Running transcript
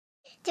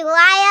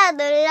좋아요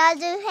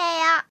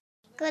눌러주세요.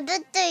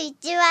 구독도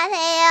잊지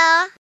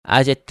마세요.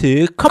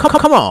 아제트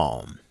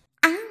컴온.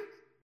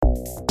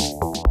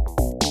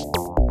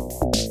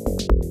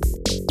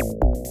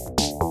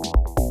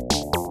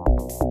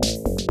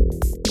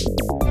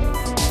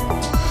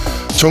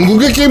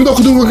 전국의 게임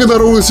덕후들과 함께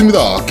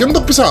날아오겠습니다.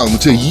 겜덕비상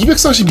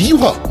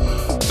제242화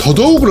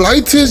더더욱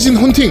라이트해진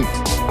헌팅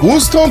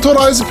몬스터헌터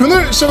라이즈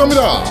편을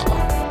시작합니다.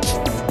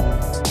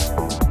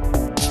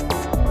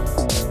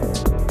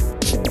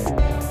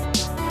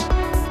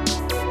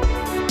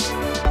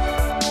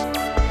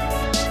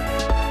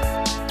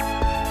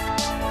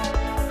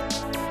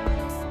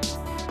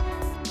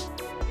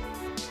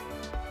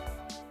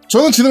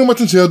 저는 진행을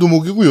맡은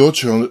제야도목이고요.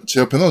 제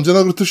옆에는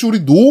언제나 그렇듯이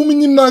우리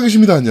노우미님 나와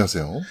계십니다.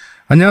 안녕하세요.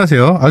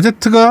 안녕하세요.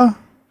 아제트가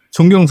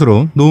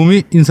존경스러운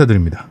노우미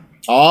인사드립니다.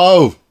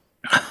 아우,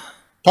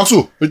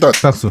 박수. 일단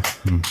박수.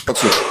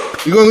 박수.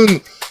 이거는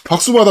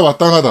박수받아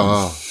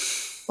마땅하다.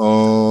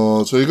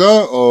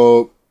 저희가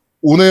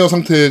온에어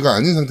상태가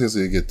아닌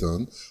상태에서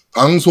얘기했던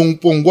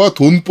방송뽕과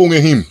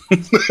돈뽕의 힘.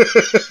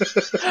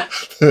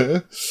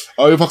 네.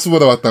 이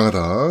박수받아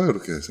마땅하다.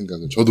 이렇게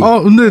생각을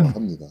저도 근데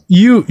합니다.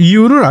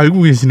 이유를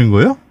알고 계시는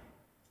거예요?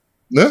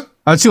 네?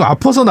 지금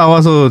아파서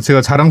나와서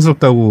제가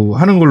자랑스럽다고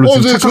하는 걸로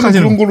지금 네, 착각하시는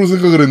저는 그런 걸로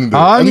생각을 했는데.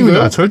 아닙니다.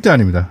 아닌가요? 절대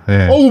아닙니다.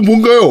 네.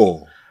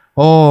 뭔가요?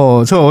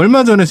 저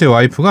얼마 전에 제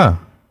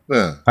와이프가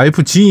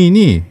와이프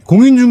지인이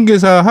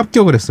공인중개사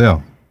합격을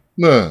했어요.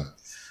 네.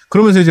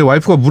 그러면서 이제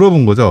와이프가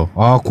물어본 거죠.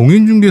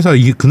 공인중개사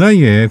그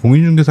나이에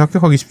공인중개사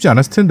합격하기 쉽지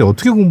않았을 텐데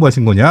어떻게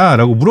공부하신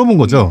거냐라고 물어본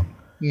거죠.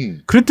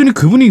 그랬더니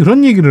그분이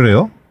그런 얘기를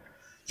해요.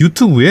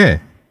 유튜브에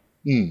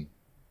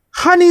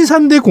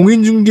한의사인데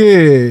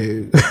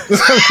공인중개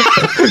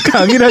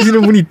강의를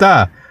하시는 분이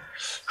있다.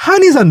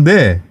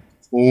 한의사인데.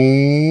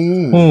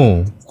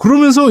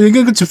 그러면서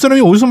얘기하니까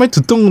집사람이 어디서 많이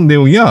듣던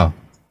내용이야.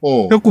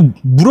 그래갖고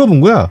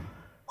물어본 거야.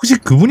 혹시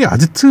그분이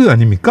아제트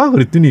아닙니까?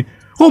 그랬더니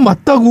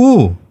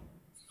맞다고.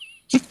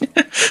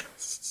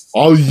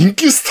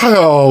 인기 스타야.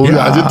 우리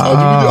아제트 아주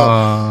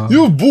그냥.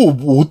 이거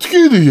뭐 어떻게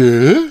해야 돼,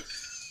 얘?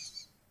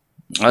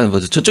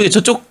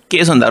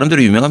 저쪽에선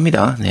나름대로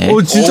유명합니다. 네.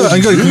 진짜.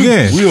 그러니까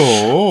그게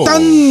뭐야?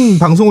 딴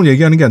방송을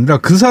얘기하는 게 아니라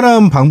그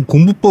사람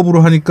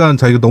공부법으로 하니까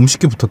자기가 너무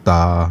쉽게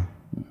붙었다.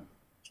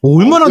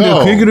 얼마나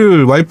내가 그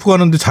얘기를 와이프가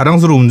하는데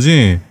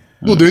자랑스러운지.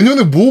 너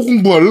내년에 뭐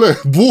공부할래?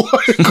 뭐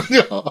할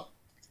거냐?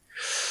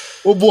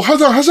 뭐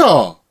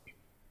하자.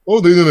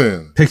 내년에.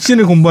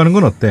 백신을 공부하는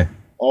건 어때?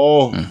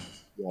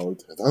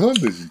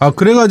 대단한데, 진짜.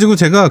 그래가지고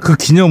제가 그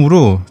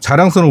기념으로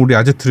자랑스러운 우리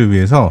아제트를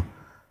위해서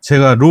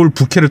제가 롤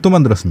부캐를 또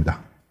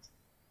만들었습니다.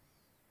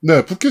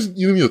 네, 부캐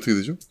이름이 어떻게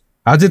되죠?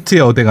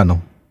 아제트의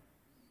어데가노.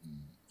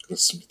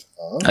 그렇습니다.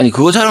 아니,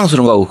 그거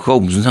자랑스러운 거하고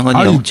그거하고 무슨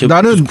상관이에요?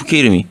 나는 부캐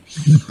이름이.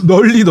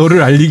 널리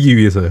너를 알리기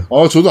위해서요.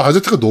 저도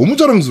아제트가 너무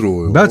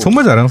자랑스러워요. 나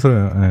정말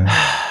자랑스러워요. 네.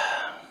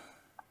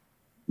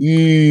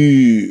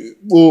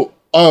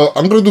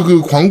 안 그래도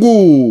그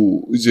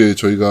광고, 이제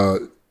저희가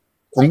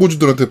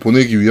광고주들한테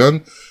보내기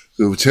위한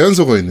그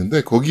제안서가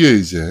있는데, 거기에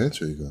이제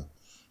저희가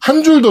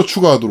한 줄 더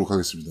추가하도록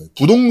하겠습니다.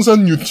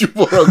 부동산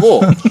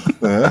유튜버라고,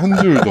 네, 한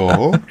줄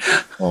더.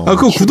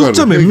 그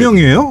구독자 몇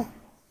명이에요?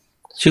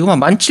 지금 한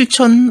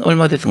 17,000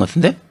 얼마 됐던 것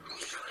같은데?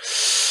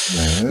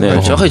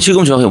 네,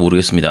 정확하게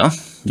모르겠습니다.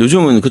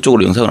 요즘은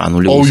그쪽으로 영상을 안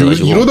올리고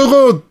있어가지고.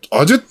 이러다가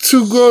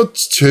아제트가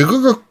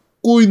제가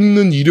갖고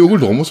있는 이력을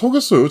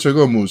넘어서겠어요.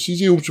 제가 뭐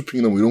CJ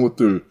홈쇼핑이나 뭐 이런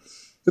것들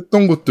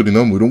했던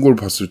것들이나 뭐 이런 걸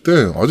봤을 때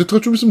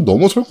아제트가 좀 있으면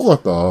넘어설 것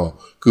같다.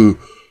 그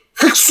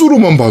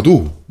획수로만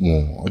봐도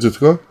뭐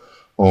아제트가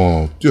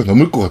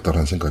뛰어넘을 것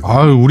같다라는 생각이.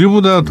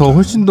 우리보다 더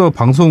훨씬 더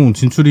방송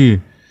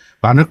진출이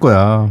많을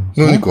거야.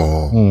 그러니까.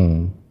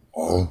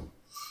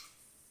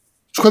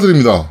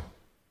 축하드립니다.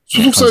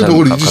 소속사의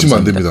덕을 잊으시면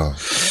안 됩니다.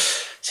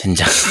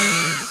 젠장.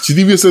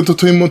 GDBS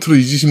엔터테인먼트를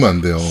잊으시면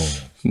안 돼요.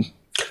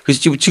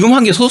 그래서 지금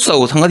한 게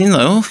소속사하고 상관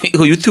있나요?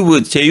 이거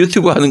제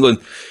유튜브 하는 건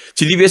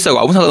GDBS하고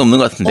아무 상관 없는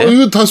것 같은데.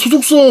 이거 다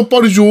소속사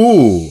빨이죠.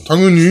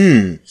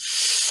 당연히.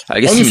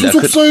 알겠습니다.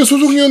 소속사의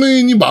소속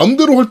연예인이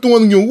마음대로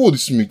활동하는 경우가 어디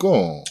있습니까?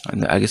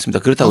 알겠습니다.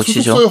 그렇다고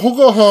치죠. 소속사의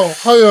허가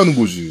하에 하는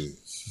거지.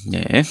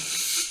 네.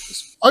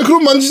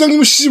 그럼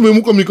만지장님은 시집 왜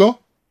못 갑니까?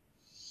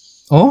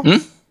 응?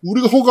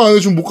 우리가 허가 안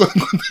해주면 못 가는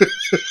건데.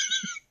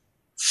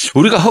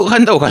 우리가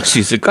허가한다고 갈 수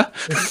있을까?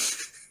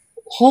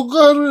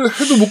 허가를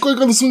해도 못 갈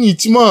가능성이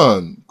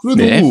있지만,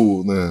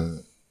 그래도, 네.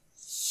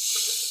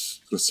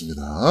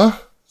 그렇습니다.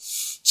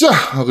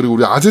 자, 그리고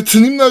우리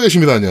아제트님 나와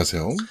계십니다.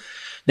 안녕하세요.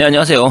 네,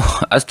 안녕하세요.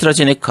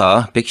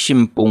 아스트라제네카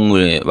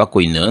백신뽕을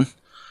맡고 있는,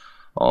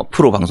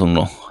 프로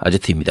방송로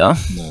아제트입니다.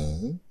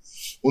 네.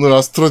 오늘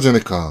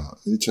아스트라제네카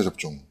 1차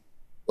접종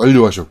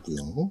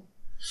완료하셨고요.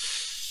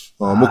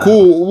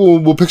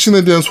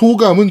 백신에 대한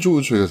소감은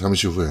저희가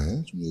잠시 후에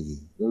좀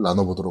얘기를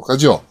나눠보도록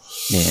하죠.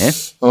 네.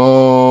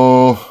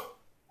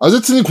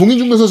 아제트님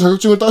공인중개사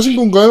자격증을 따신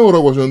건가요?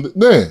 라고 하셨는데,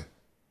 네.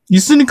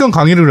 있으니까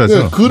강의를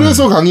하죠. 네,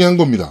 그래서 강의한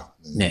겁니다.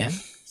 네.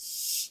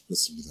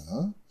 그렇습니다.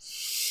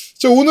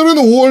 자, 오늘은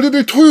 5월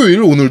 1일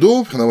토요일,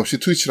 오늘도 변함없이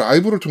트위치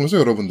라이브를 통해서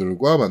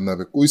여러분들과 만나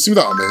뵙고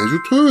있습니다. 매주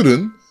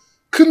토요일은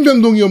큰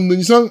변동이 없는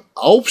이상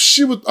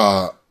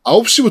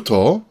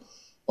 9시부터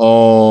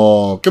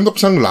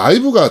겜덕비상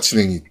라이브가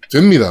진행이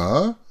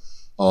됩니다.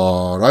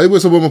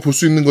 라이브에서 보면 볼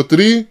수 있는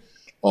것들이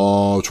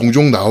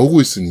종종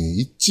나오고 있으니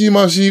잊지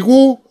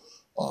마시고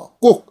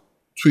꼭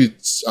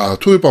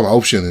토요일 밤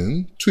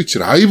 9시에는 트위치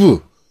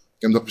라이브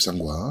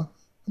겜덕비상과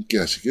함께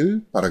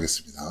하시길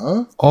바라겠습니다.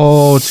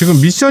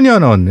 지금 미션이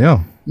하나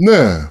왔네요.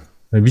 네.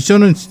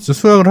 미션은 진짜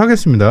수락을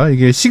하겠습니다.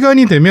 이게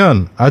시간이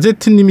되면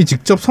아제트님이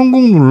직접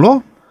성공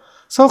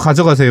눌러서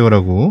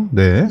가져가세요라고.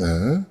 네. 네.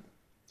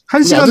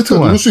 1시간 아제트가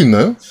동안. 누를 수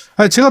있나요?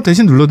 제가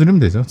대신 눌러드리면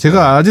되죠.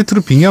 제가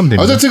아제트로 빙의하면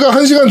됩니다. 아제트가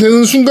 1시간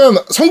되는 순간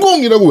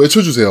성공이라고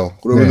외쳐주세요.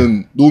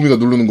 그러면은 노우미가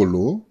누르는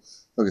걸로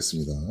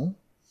하겠습니다.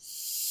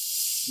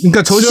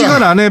 그러니까 저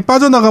시간 안에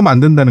빠져나가면 안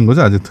된다는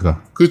거죠,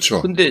 아제트가.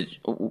 그렇죠. 근데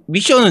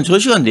미션은 저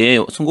시간 내에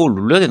성공을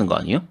눌러야 되는 거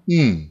아니에요?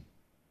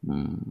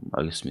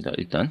 알겠습니다.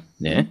 일단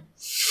네.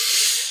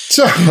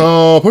 자,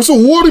 벌써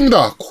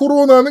 5월입니다.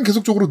 코로나는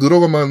계속적으로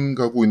늘어만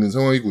가고 있는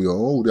상황이고요.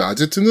 우리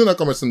아제트는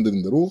아까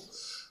말씀드린 대로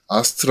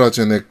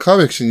아스트라제네카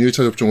백신 1차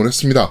접종을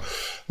했습니다.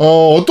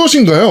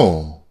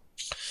 어떠신가요?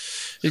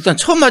 일단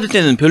처음 맞을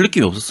때는 별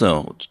느낌이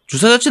없었어요.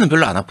 주사 자체는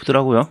별로 안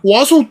아프더라고요.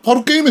 와서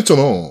바로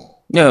게임했잖아.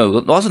 네,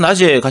 와서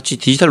낮에 같이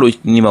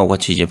디지털로님하고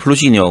같이 이제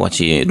플로시기님하고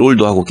같이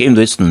롤도 하고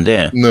게임도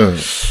했었는데 네.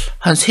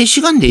 한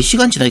 3시간,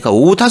 4시간 지나니까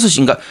오후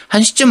 5시인가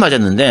 1시쯤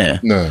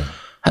맞았는데 네.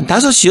 한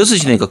 5시,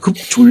 6시 되니까 급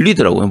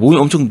졸리더라고요. 몸이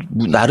엄청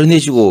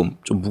나른해지고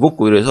좀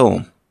무겁고 이래서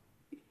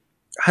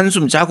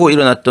한숨 자고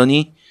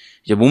일어났더니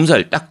이제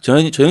몸살, 딱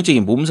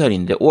전형적인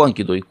몸살인데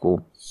오한기도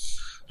있고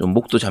좀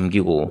목도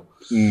잠기고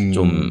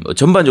좀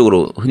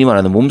전반적으로 흔히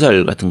말하는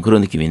몸살 같은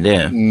그런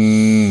느낌인데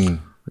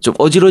좀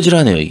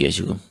어질어질하네요, 이게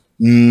지금.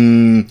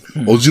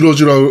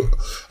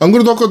 안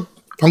그래도 아까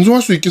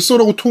방송할 수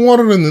있겠어라고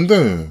통화를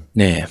했는데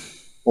네.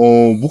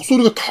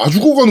 목소리가 다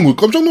죽어가는 거예요.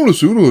 깜짝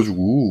놀랐어요.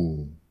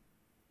 그래가지고.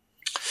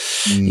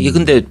 이게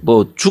근데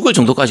뭐 죽을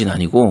정도까지는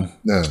아니고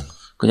네.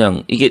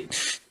 그냥 이게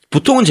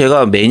보통은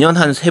제가 매년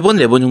한 3번,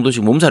 4번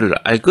정도씩 몸살을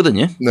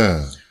앓거든요. 네.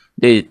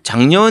 근데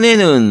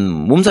작년에는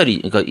몸살이,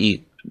 그러니까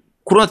이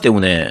코로나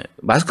때문에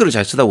마스크를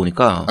잘 쓰다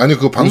보니까. 아니,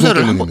 그거 방송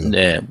때문입니다.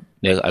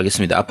 네,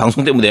 알겠습니다.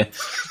 방송 때문에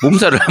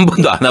몸살을 한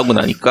번도 안 하고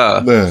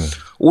나니까. 네.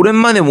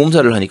 오랜만에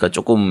몸살을 하니까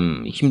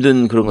조금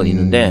힘든 그런 건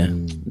있는데,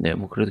 네,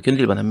 뭐 그래도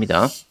견딜만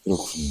합니다.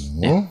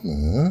 그렇군요.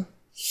 네.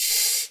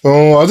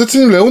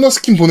 아제트님 레오나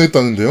스킨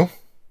보냈다는데요?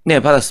 네,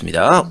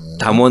 받았습니다.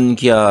 담원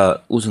기아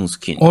우승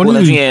스킨. 아니,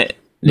 나중에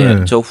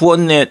저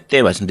후원회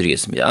때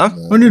말씀드리겠습니다.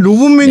 아니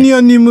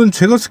로봇매니아님은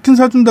제가 스킨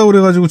사준다고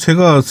그래가지고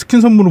제가 스킨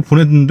선물로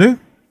보냈는데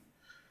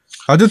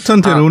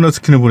아제트한테 레오나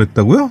스킨을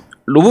보냈다고요?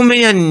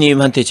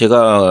 로봇매니아님한테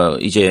제가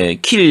이제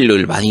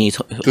킬을 많이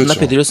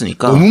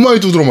혼납해드렸으니까. 너무 많이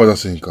두드러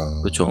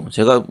맞았으니까. 그렇죠.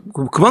 제가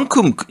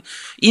그만큼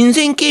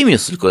인생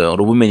게임이었을 거예요.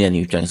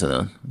 로봇매니아님 입장에서는.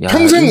 야,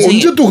 평생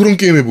언제 또 그런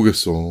게임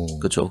해보겠어.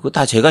 그렇죠. 그거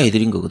다 제가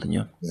해드린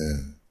거거든요.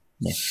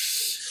 네.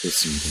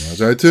 그렇습니다.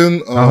 자,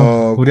 하여튼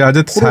우리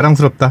아제트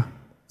자랑스럽다.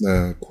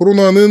 네,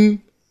 코로나는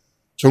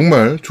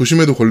정말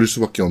조심해도 걸릴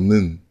수밖에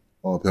없는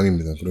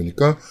병입니다.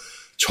 그러니까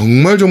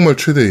정말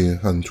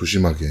최대한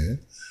조심하게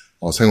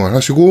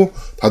생활하시고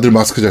다들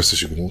마스크 잘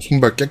쓰시고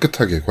손발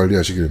깨끗하게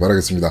관리하시길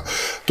바라겠습니다.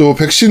 또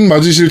백신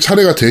맞으실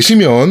차례가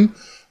되시면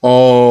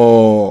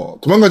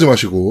도망가지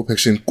마시고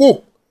백신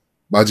꼭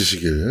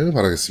맞으시길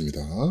바라겠습니다.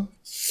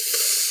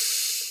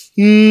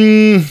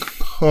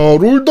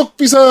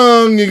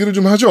 롤덕비상 얘기를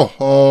좀 하죠.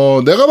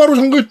 내가 바로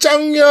정글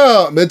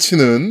짱야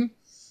매치는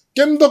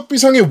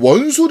겜덕비상의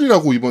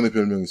원술이라고 이번에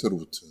별명이 새로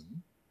붙은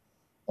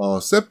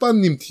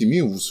세빠님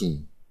팀이 우승한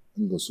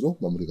것으로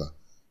마무리가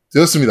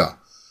되었습니다.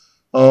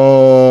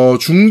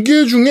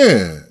 중계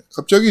중에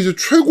갑자기 이제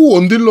최고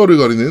원딜러를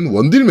가리는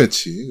원딜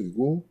매치,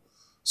 그리고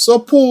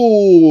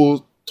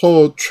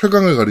서포터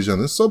최강을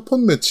가리자는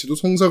서폿 매치도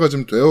성사가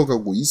좀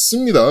되어가고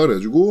있습니다.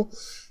 그래가지고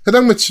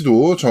해당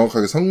매치도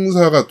정확하게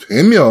성사가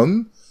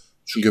되면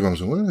중계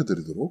방송을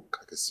해드리도록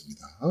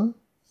하겠습니다.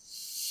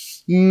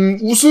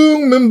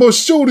 우승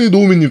멤버시죠, 우리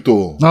노우미님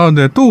또.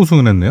 네, 또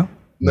우승을 했네요.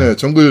 네,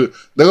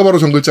 내가 바로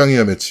정글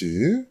짱이야 매치.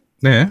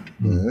 네.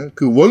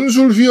 그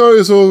원술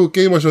휘하에서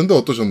게임하셨는데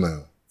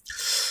어떠셨나요?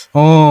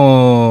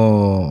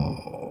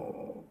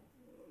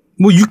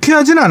 뭐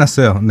유쾌하지는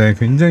않았어요. 네,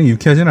 굉장히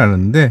유쾌하지는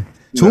않았는데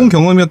좋은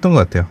경험이었던 것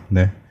같아요.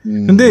 네.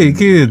 근데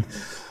이게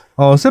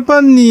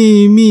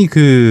세빠님이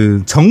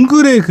그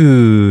정글의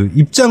그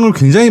입장을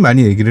굉장히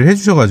많이 얘기를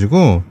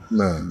해주셔가지고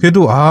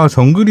그래도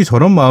정글이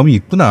저런 마음이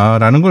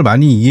있구나라는 걸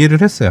많이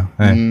이해를 했어요.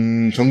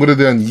 네. 정글에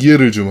대한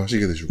이해를 좀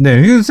하시게 되시고.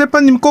 네,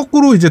 세빠님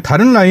거꾸로 이제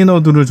다른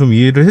라이너들을 좀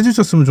이해를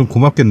해주셨으면 좀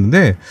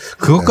고맙겠는데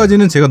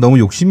그것까지는 제가 너무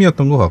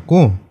욕심이었던 것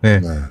같고,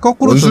 네.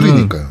 거꾸로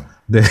원술이니까요.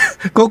 네,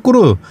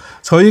 거꾸로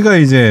저희가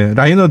이제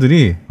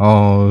라이너들이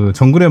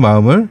정글의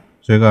마음을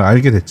저희가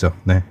알게 됐죠.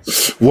 네.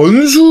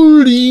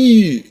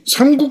 원술이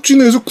삼국지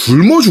내에서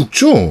굶어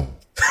죽죠?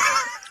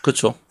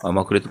 그렇죠.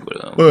 아마 그랬던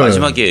거예요. 네.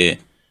 마지막에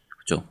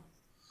그렇죠.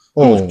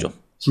 굶어 죽죠.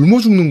 굶어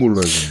죽는 걸로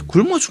알고 있는데.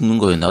 굶어 죽는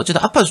거였나?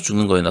 어쨌든 아파서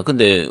죽는 거였나?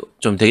 근데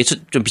좀 되게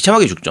좀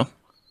비참하게 죽죠.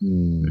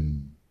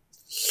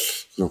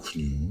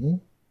 그렇군요.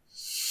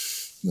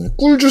 네,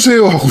 꿀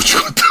주세요 하고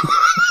죽었다고.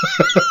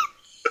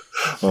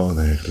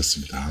 네,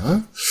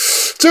 그렇습니다.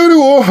 자,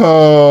 그리고,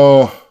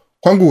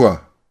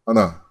 광고가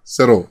하나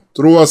새로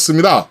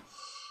들어왔습니다.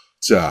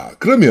 자,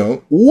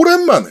 그러면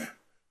오랜만에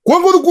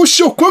광고 듣고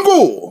오시죠.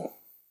 광고!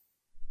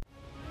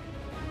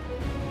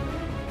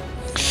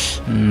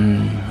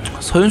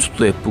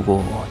 서윤숙도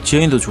예쁘고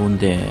지연이도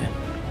좋은데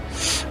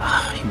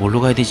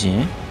뭘로 가야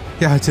되지?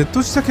 야, 쟤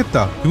또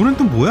시작했다. 이번엔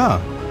또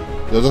뭐야?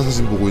 여자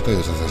사진 보고 있다,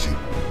 여자 사진.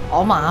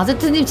 어머,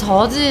 아제트님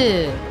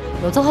저지.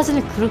 여자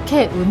사진을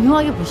그렇게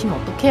음흉하게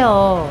보시면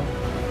어떡해요.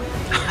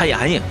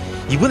 아니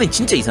이번엔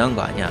진짜 이상한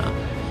거 아니야.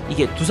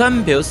 이게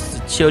두산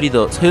베어스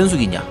치어리더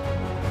서현숙이냐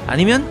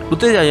아니면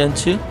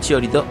롯데자이언츠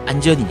치어리더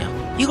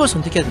안지연이냐 이걸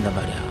선택해야 된단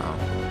말이야.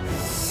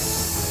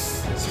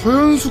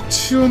 서현숙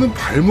치어는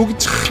발목이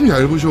참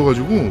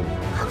얇으셔가지고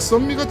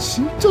각선미가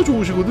진짜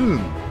좋으시거든.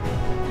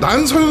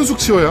 난 서현숙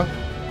치어야.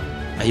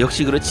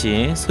 역시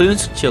그렇지.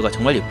 서현숙 치어가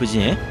정말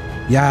예쁘지.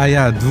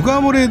 야야, 누가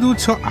뭐래도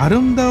저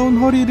아름다운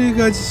허리를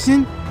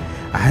가지신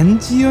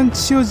안지연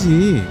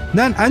치어지.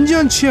 난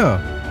안지연 치어.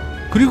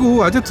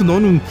 그리고 아제트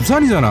너는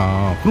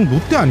부산이잖아. 그럼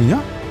롯데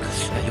아니냐?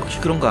 역시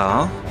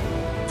그런가.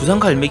 부산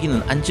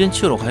갈매기는 안지연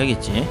치어로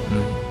가야겠지.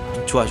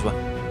 좋아.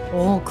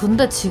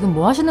 근데 지금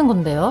뭐 하시는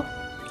건데요?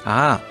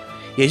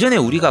 예전에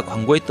우리가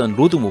광고했던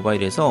로드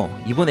모바일에서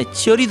이번에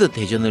치어리더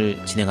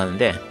대전을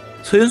진행하는데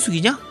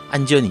서현숙이냐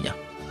안지연이냐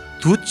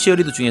두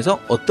치어리더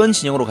중에서 어떤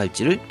진영으로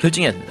갈지를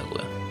결정해야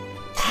된다고요.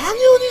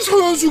 당연히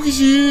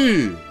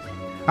서현숙이지.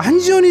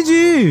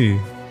 안지연이지.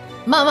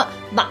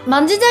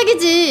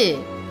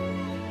 만지작이지.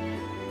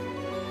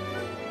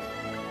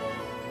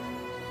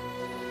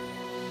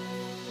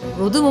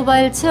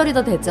 로드모바일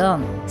치어리더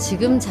대전.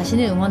 지금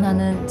자신이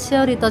응원하는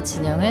치어리더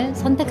진영을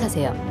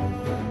선택하세요.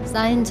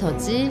 사인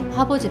저지,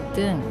 화보집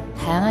등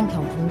다양한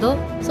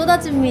경품도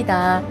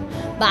쏟아집니다.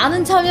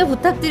 많은 참여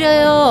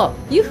부탁드려요.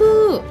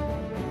 유후.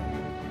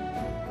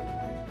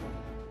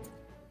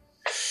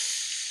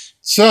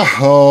 자,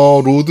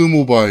 로드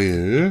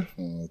모바일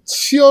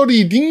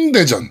치어리딩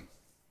대전.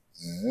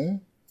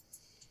 네.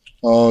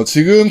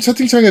 지금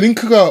채팅창에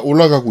링크가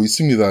올라가고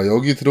있습니다.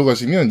 여기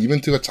들어가시면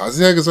이벤트가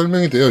자세하게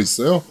설명이 되어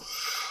있어요.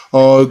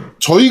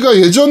 저희가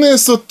예전에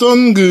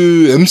했었던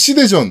그 MC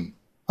대전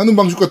하는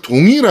방식과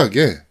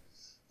동일하게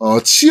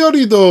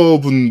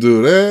치어리더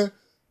분들의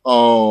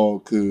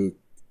그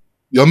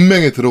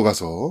연맹에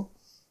들어가서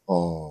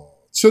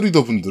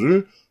치어리더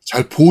분들을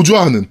잘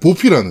보좌하는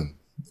보필하는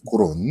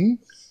그런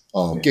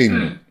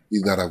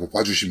게임이다라고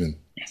봐주시면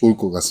좋을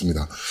것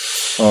같습니다.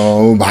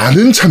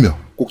 많은 참여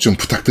꼭 좀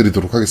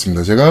부탁드리도록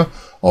하겠습니다. 제가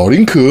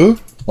링크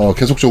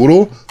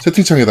계속적으로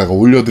채팅창에다가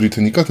올려드릴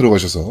테니까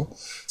들어가셔서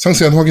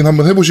상세한 확인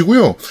한번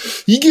해보시고요.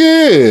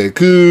 이게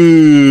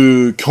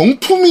그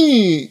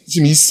경품이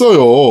지금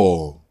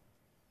있어요.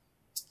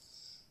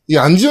 이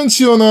안지연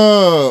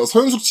치어나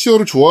서현숙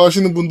치어를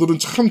좋아하시는 분들은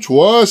참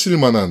좋아하실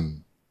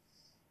만한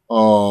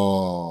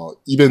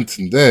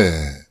이벤트인데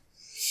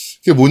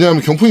그게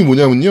뭐냐면 경품이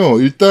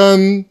뭐냐면요.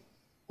 일단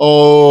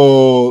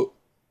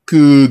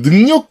그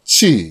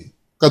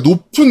능력치가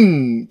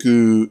높은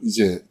그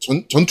이제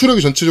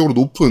전투력이 전체적으로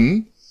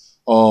높은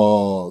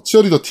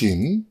치어리더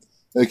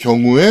팀의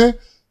경우에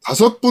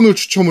 5분을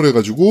추첨을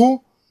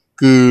해가지고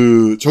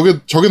그 저게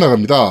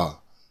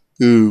나갑니다.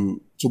 그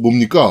저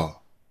뭡니까를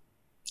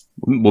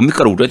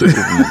우리 애들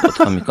물어보면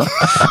어떡합니까?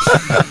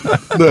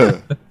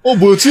 네.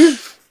 뭐였지?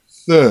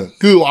 네.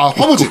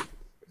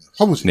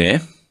 화보집. 네.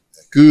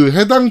 그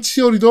해당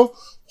치어리더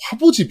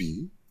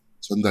화보집이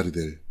전달이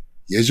될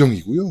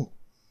예정이고요.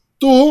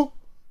 또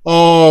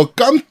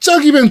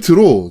깜짝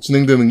이벤트로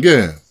진행되는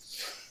게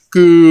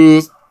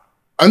그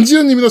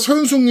안지연님이나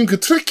서현숙님 그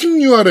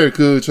트래킹 URL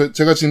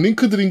제가 지금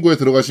링크 드린 거에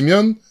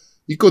들어가시면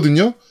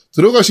있거든요.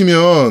 들어가셔서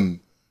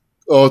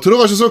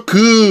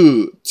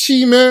그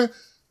팀의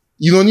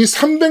인원이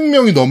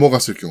 300명이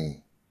넘어갔을 경우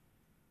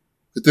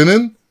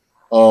그때는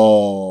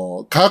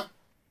각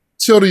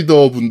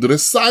치어리더 분들의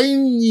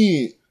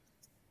사인이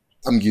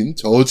담긴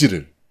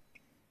저지를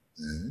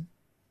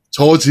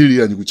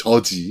저질이 아니고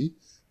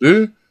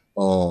저지를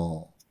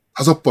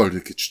 5벌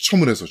이렇게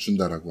추첨을 해서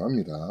준다라고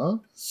합니다.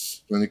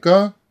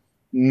 그러니까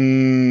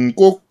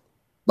꼭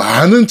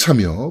많은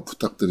참여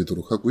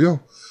부탁드리도록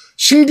하고요.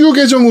 신규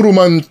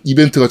계정으로만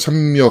이벤트가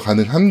참여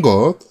가능한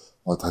것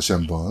다시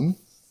한번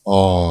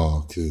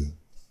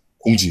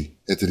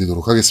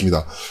공지해드리도록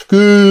하겠습니다.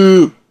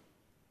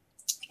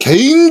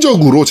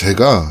 개인적으로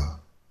제가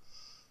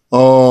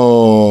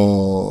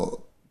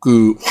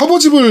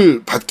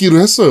화보집을 받기로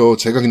했어요.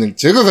 제가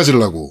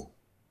가지려고.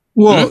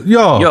 와, 응?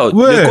 야,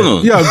 왜? 내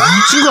거는. 야,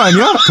 미친 거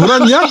아니야?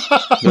 돌았냐?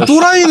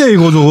 또라이네,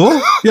 이거 저거.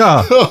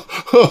 야.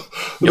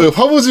 네,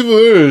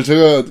 화보집을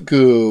제가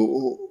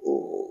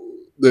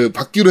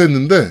받기로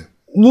했는데.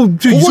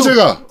 그거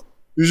제가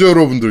유저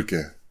여러분들께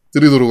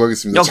드리도록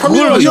하겠습니다. 야,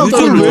 그걸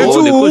유저를 왜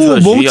줘?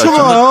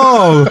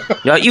 멍청아.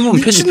 야, 이분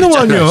미친놈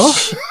아니야?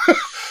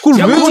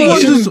 그걸 왜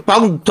줘?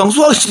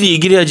 방수아씨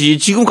얘기를 해야지.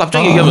 지금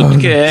갑자기 얘기하면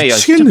어떡해. 야,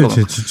 미치겠네,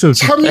 진짜.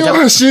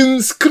 참여하신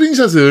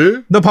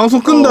스크린샷을 나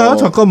방송 끈다.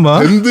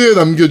 잠깐만. 밴드에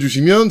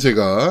남겨주시면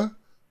제가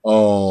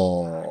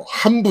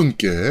한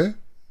분께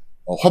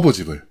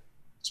화보집을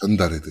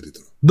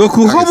전달해드리도록. 너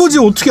그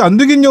화보집 어떻게 안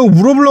되겠냐고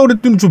물어보려고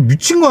그랬더니 좀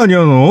미친 거 아니야,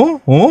 너?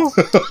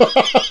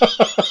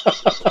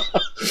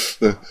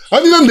 네.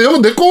 아니, 난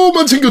내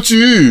거만 챙겼지.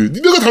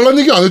 니네가 달라는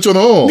얘기 안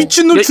했잖아.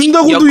 미친놈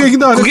준다고도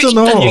얘기도 안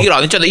했잖아. 있단 얘기를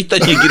안 했잖아, 있단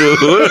얘기를.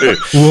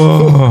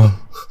 와.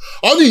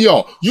 아니,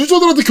 야,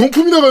 유저들한테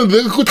경품이 나가는데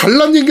내가 그거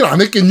달라는 얘기를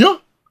안 했겠냐?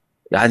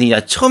 아니,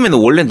 야, 처음에는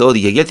원래 너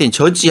얘기할 때는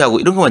저지하고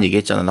이런 것만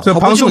얘기했잖아. 나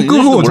방송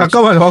끄고,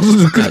 잠깐만요. 방송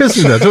좀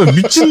끄겠습니다. 저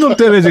미친놈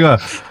때문에 제가.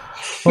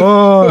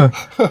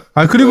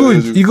 그리고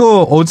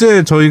이거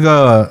어제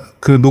저희가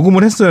그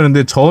녹음을 했어야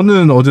하는데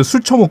저는 어제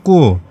술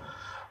처먹고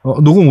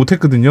녹음 못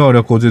했거든요.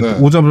 그래갖고 어제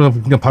오자마자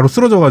그냥 바로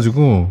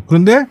쓰러져가지고.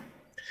 그런데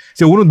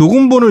이제 오늘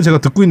녹음본을 제가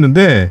듣고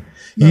있는데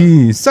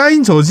이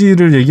사인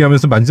저지를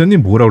얘기하면서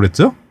만지장님 뭐라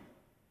그랬죠?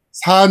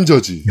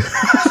 사안저지.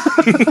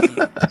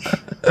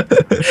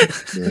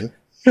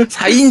 네.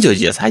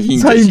 사인저지야, 사인저지.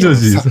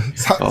 사인저지.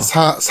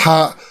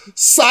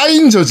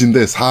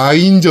 사인저지인데,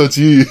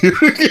 사인저지.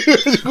 이렇게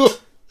해가지고.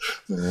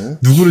 네.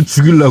 누구를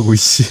죽이려고,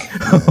 씨. 네,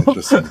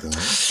 그렇습니다.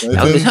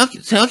 야, 근데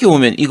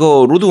생각해보면,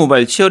 이거, 로드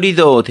모바일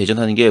치어리더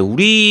대전하는 게,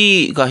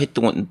 우리가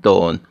했던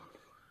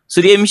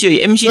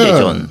 3MC의 MC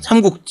대전,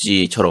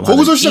 삼국지처럼.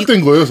 거기서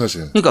시작된 거예요,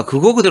 사실. 그러니까,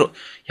 그거 그대로,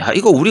 야,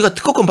 이거 우리가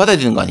특허권 받아야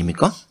되는 거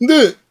아닙니까?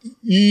 근데,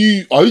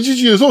 이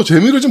IGG에서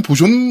재미를 좀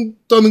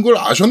보셨다는 걸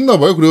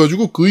아셨나봐요.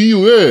 그래가지고, 그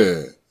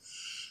이후에,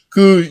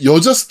 그,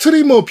 여자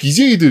스트리머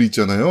BJ들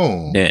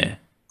있잖아요. 네.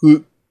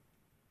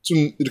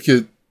 좀,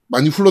 이렇게,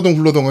 많이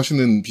훌러덩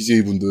하시는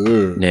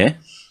BJ분들. 네.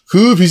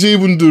 그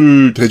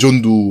BJ분들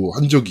대전도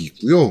한 적이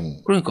있고요.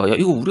 그러니까, 야,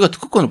 이거 우리가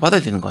특허권을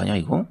받아야 되는 거 아니야,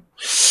 이거?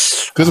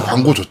 그래서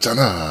광고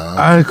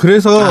줬잖아.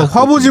 그래서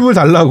화보집을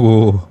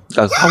달라고.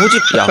 그러니까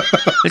화보집, 야,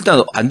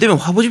 일단 안 되면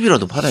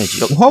화보집이라도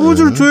받아야지.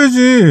 화보집을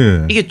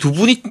줘야지. 이게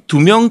두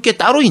명께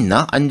따로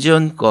있나?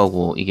 안지현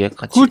거하고 이게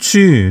같이.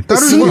 그렇지. 따로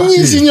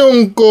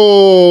승리진영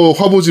거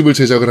화보집을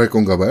제작을 할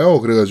건가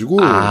봐요. 그래가지고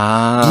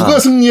누가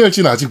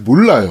승리할지는 아직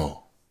몰라요.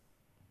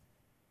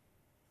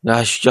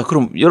 야, 진짜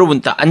그럼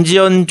여러분 다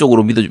안지현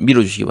쪽으로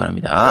밀어주시기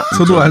바랍니다.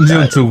 저도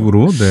안지현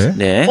쪽으로. 네.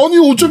 네. 아니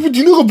어차피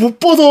니네가 못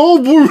받아.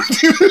 뭘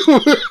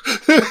니네가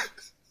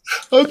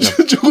왜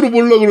안지현 쪽으로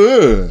몰라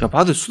그래. 야,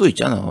 받을 수도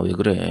있잖아. 왜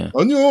그래?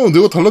 아니야,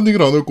 내가 달란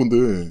얘기를 안 할 건데.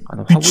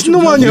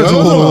 미친놈 아니야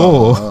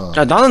저거.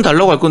 야, 나는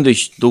달라고 할 건데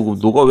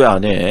너가 왜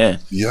안 해?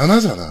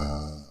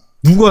 미안하잖아.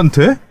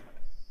 누구한테?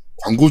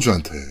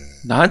 광고주한테.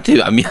 나한테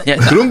왜 안 미안해?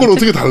 그런 걸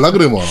어떻게 달라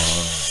그래 막.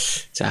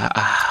 자,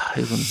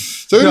 이건.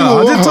 자, 야,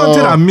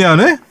 아제트한테는 안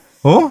미안해?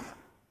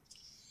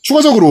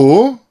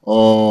 추가적으로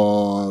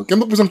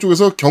겜덕비상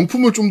쪽에서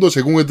경품을 좀 더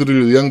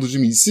제공해드릴 의향도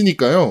좀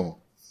있으니까요.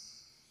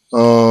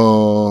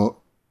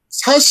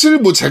 사실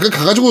뭐 제가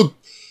가가지고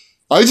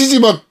IGG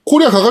막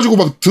코리아 가가지고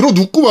막 들어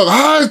눕고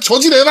막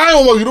저지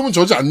내놔요 막 이러면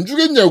저지 안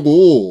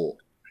주겠냐고.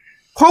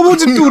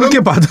 화보집도 그렇게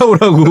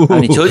받아오라고.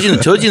 아니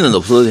저지는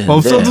없어도 되는데.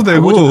 없어도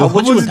되고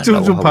화보집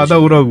좀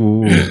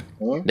받아오라고.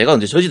 내가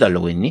언제 저지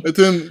달라고 했니?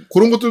 하여튼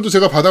그런 것들도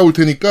제가 받아올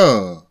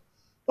테니까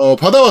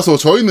받아와서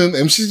저희는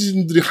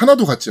MC진들이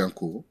하나도 갖지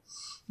않고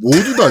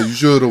모두 다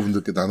유저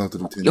여러분들께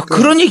나눠드릴 테니까. 야,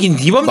 그런 얘기는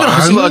네 맘대로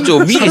하지 마죠.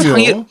 미리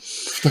상의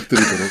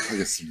부탁드리도록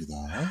하겠습니다.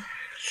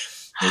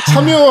 네,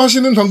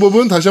 참여하시는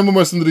방법은 다시 한번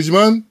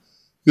말씀드리지만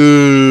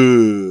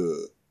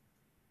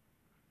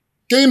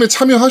게임에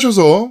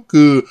참여하셔서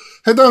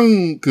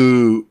해당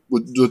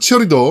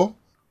치어리더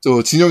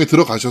진영에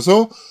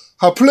들어가셔서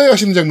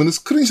플레이하시는 장면을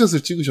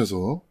스크린샷을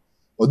찍으셔서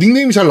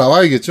닉네임이 잘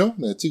나와야겠죠?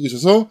 네,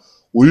 찍으셔서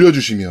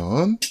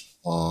올려주시면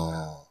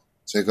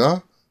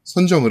제가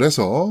선정을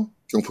해서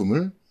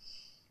경품을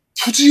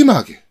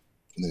푸짐하게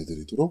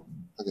보내드리도록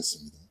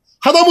하겠습니다.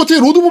 하다못해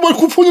로드모바일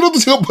쿠폰이라도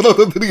제가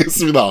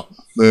받아드리겠습니다.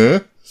 네,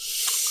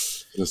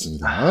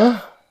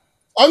 그렇습니다.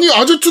 아니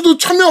아제트도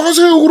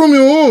참여하세요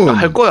그러면.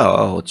 할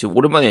거야. 지금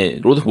오랜만에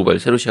로드모바일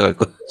새로 시작할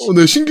거야.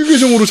 네, 신규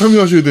계정으로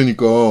참여하셔야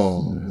되니까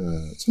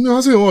네,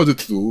 참여하세요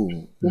아제트도.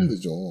 그러면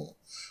되죠.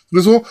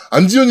 그래서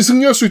안지현이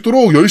승리할 수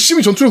있도록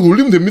열심히 전투력을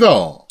올리면 됩니다.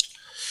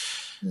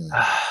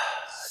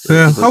 네,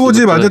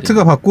 화보집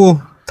아제트가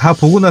받고 다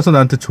보고 나서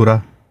나한테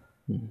줘라.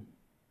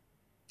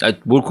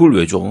 뭘 그걸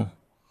왜 줘?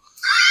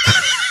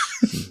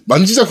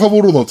 만지작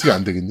화보로는 어떻게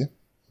안 되겠냐?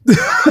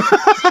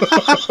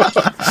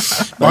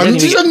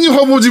 만지작님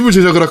화보집을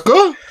제작을 할까?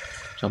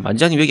 저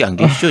만지작님 여기 안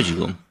계시죠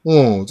지금?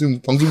 지금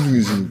방송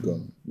중이시니까.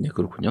 네,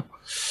 그렇군요.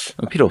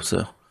 필요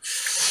없어요.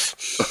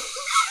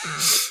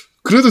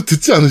 그래도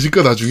듣지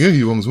않으실까 나중에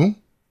이 방송?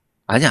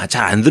 아니야,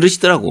 잘 안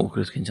들으시더라고.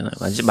 그래서 괜찮아요.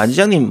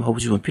 만지작님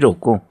화보집은 필요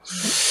없고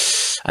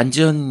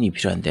안지현이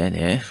필요한데,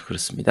 네,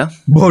 그렇습니다.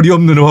 머리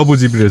없는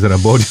화보집이래잖아.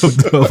 머리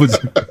없는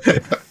화보집.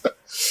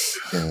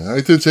 네,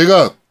 하여튼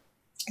제가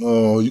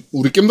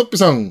우리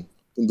겜덕비상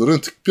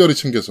분들은 특별히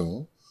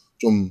챙겨서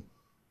좀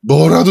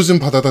뭐라도 좀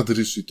받아다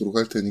드릴 수 있도록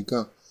할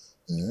테니까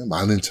네,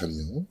 많은 참여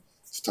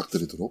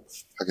부탁드리도록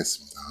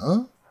하겠습니다.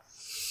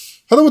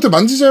 하다못해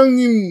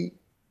만지장님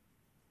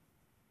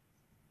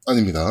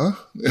아닙니다.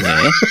 네.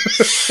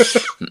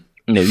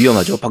 네,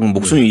 위험하죠. 방금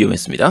목숨이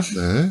위험했습니다.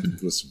 네,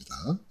 그렇습니다.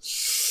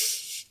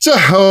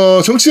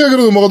 자, 정치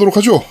이야기로 넘어가도록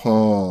하죠.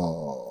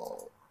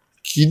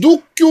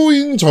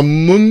 기독교인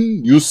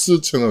전문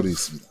뉴스 채널이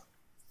있습니다.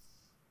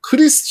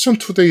 크리스천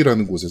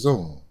투데이라는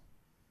곳에서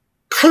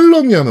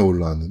칼럼이 하나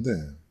올라왔는데,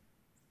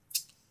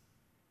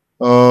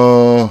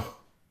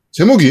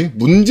 제목이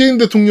문재인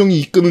대통령이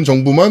이끄는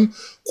정부만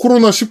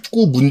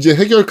코로나19 문제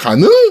해결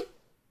가능?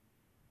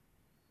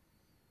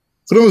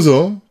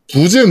 그러면서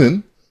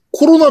부제는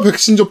코로나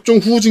백신 접종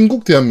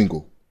후진국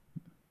대한민국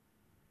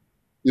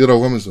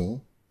이라고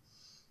하면서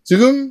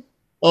지금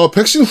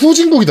백신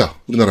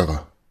후진국이다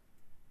우리나라가.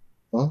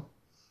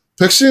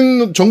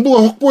 백신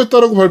정부가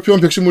확보했다라고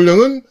발표한 백신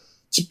물량은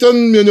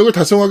집단 면역을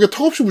달성하기에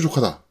턱없이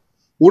부족하다.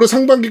 올해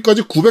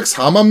상반기까지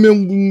 904만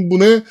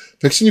명분의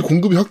백신이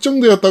공급이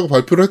확정되었다고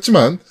발표를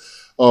했지만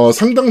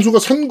상당수가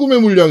선구매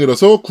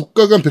물량이라서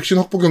국가 간 백신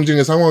확보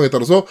경쟁의 상황에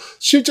따라서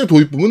실제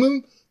도입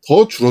부분은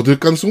더 줄어들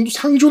가능성도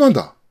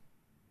상존한다.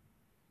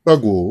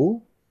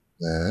 라고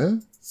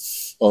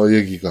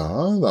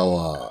얘기가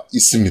나와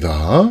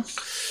있습니다.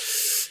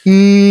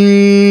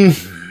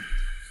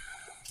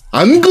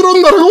 안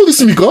그런 나라가 어디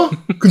있습니까?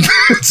 근데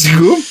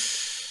지금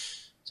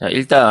자,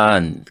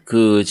 일단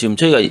지금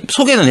저희가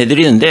소개는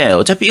해드리는데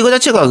어차피 이거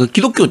자체가 그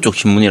기독교 쪽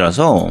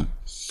신문이라서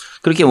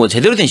그렇게 뭐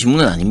제대로 된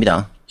신문은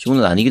아닙니다.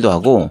 신문은 아니기도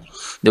하고.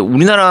 근데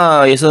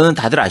우리나라에서는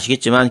다들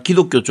아시겠지만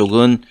기독교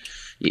쪽은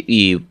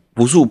이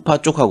보수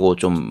우파 쪽하고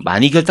좀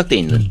많이 결탁돼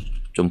있는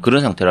좀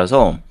그런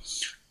상태라서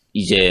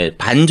이제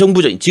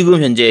반정부적인,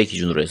 지금 현재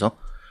기준으로 해서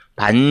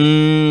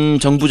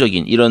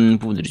반정부적인 이런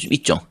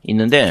부분들이 좀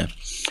있는데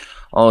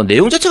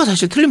내용 자체가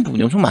사실 틀린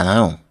부분이 엄청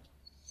많아요.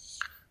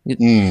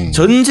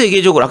 전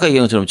세계적으로 아까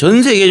얘기한 것처럼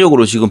전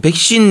세계적으로 지금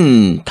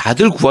백신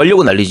다들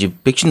구하려고 난리지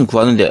백신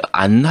구하는데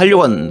안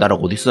하려고 하는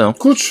나라가 어디 있어요?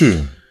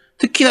 그렇지.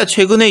 특히나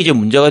최근에 이제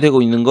문제가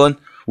되고 있는 건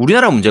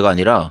우리나라 문제가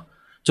아니라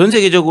전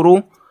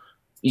세계적으로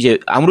이제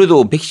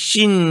아무래도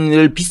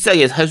백신을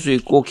비싸게 살 수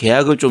있고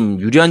계약을 좀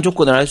유리한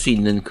조건을 할 수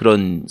있는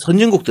그런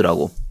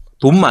선진국들하고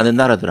돈 많은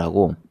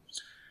나라들하고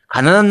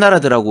가난한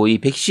나라들하고 이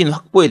백신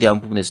확보에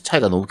대한 부분에서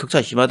차이가 너무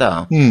격차가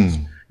심하다.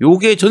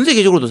 요게 전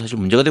세계적으로도 사실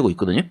문제가 되고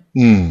있거든요.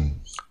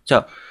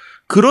 자,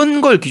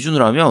 그런 걸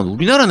기준으로 하면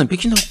우리나라는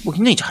백신 확보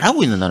굉장히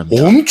잘하고 있는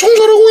나라입니다. 엄청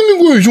잘하고 있는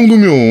거예요, 이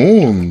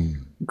정도면.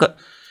 그러니까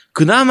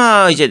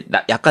그나마 이제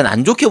약간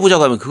안 좋게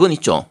보자고 하면 그건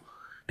있죠.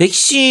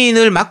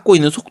 백신을 맞고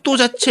있는 속도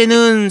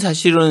자체는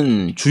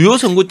사실은 주요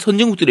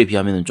선진국들에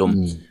비하면 좀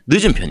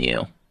늦은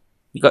편이에요.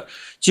 그러니까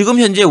지금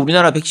현재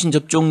우리나라 백신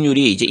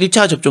접종률이 이제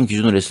 1차 접종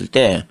기준으로 했을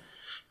때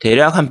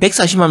대략 한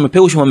 140만 명,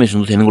 150만 명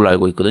정도 되는 걸로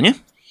알고 있거든요.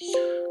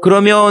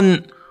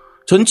 그러면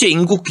전체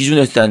인구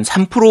기준으로 했을 때 한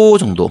 3%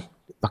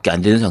 정도밖에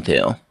안 되는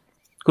상태예요.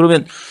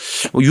 그러면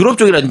유럽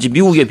쪽이라든지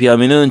미국에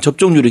비하면은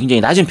접종률이 굉장히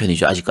낮은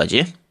편이죠,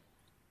 아직까지.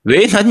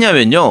 왜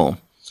낮냐면요.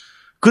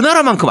 그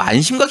나라만큼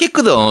안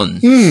심각했거든.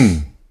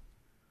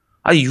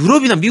 아니,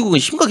 유럽이나 미국은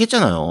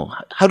심각했잖아요.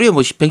 하루에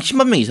뭐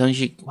 110만 명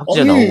이상씩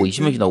확진자 나오고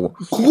 20명씩 나오고.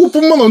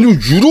 그것뿐만 아니고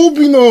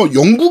유럽이나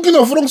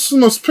영국이나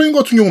프랑스나 스페인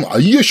같은 경우는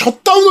아예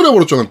셧다운을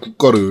해버렸잖아요,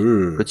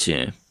 국가를.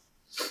 그렇지.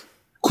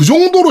 그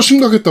정도로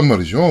심각했단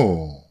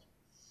말이죠.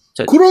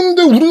 자,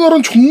 그런데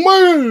우리나라는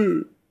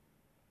정말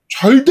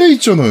잘 돼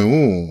있잖아요.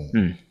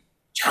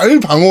 잘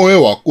방어해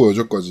왔고,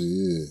 여태까지.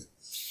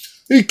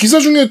 이 기사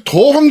중에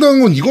더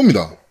황당한 건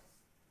이겁니다.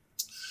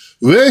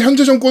 왜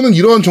현재 정권은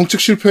이러한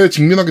정책 실패에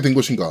직면하게 된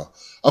것인가?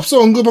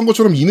 앞서 언급한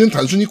것처럼 이는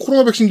단순히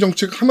코로나 백신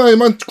정책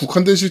하나에만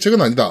국한된 실책은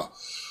아니다.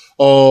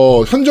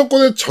 현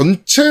정권의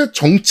전체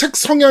정책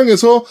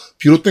성향에서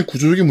비롯된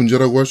구조적인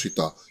문제라고 할 수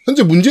있다.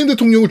 현재 문재인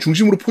대통령을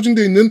중심으로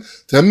포진되어 있는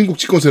대한민국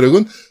집권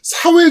세력은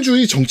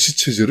사회주의 정치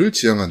체제를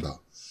지향한다.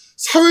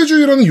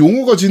 사회주의라는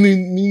용어가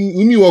지닌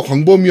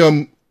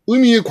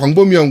의미의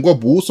광범위함과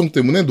모호성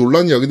때문에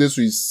논란이 야기될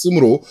수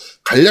있으므로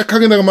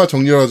간략하게나마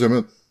정리를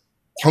하자면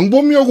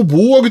광범위하고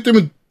모호하기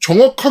때문에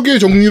정확하게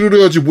정리를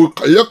해야지 뭘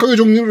간략하게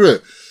정리를 해.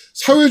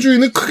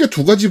 사회주의는 크게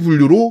두 가지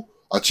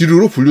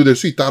지류로 분류될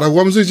수 있다라고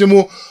하면서 이제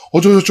뭐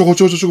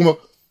어쩌고저쩌고 막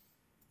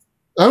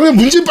그냥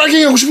문재인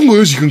빨갱이 하고 싶은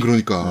거예요 지금.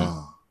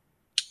 그러니까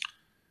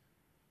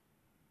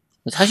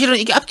사실은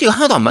이게 앞뒤가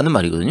하나도 안 맞는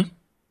말이거든요.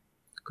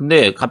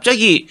 근데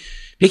갑자기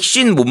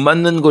백신 못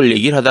맞는 걸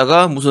얘기를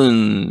하다가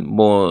무슨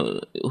뭐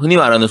흔히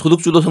말하는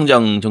소득주도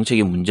성장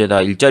정책이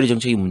문제다, 일자리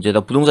정책이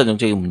문제다, 부동산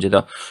정책이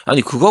문제다.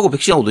 아니 그거하고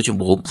백신하고 도대체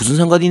뭐 무슨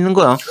상관이 있는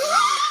거야?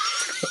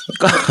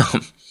 그러니까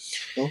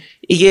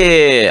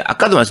이게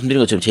아까도 말씀드린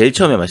것처럼 제일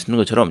처음에 말씀드린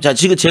것처럼 자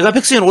지금 제가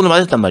백신을 오늘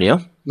맞았단 말이에요.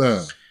 네.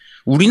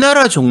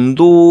 우리나라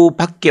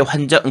정도밖에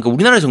그러니까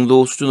우리나라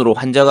정도 수준으로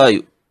환자가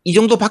이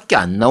정도밖에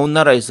안 나온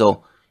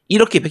나라에서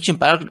이렇게 백신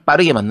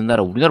빠르게 맞는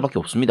나라 우리나라밖에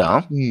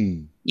없습니다.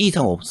 이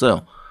이상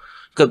없어요.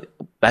 그러니까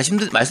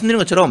말씀드린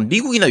것처럼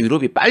미국이나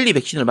유럽이 빨리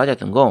백신을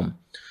맞았던 건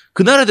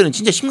그 나라들은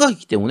진짜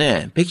심각했기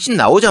때문에 백신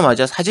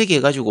나오자마자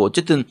사재기해가지고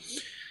어쨌든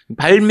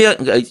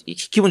그러니까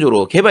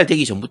기본적으로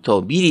개발되기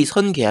전부터 미리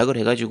선 계약을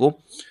해가지고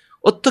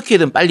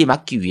어떻게든 빨리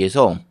맞기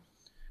위해서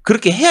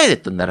그렇게 해야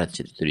됐던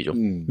나라들이죠.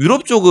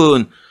 유럽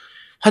쪽은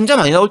환자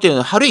많이 나올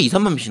때는 하루에 2,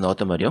 3만 명씩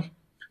나왔단 말이에요.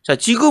 자,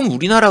 지금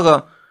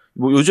우리나라가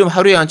뭐 요즘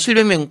하루에 한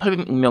 700명,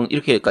 800명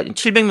이렇게까지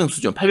 700명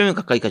수준, 800명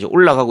가까이까지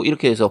올라가고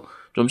이렇게 해서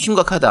좀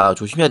심각하다,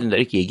 조심해야 된다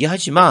이렇게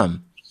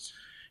얘기하지만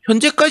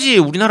현재까지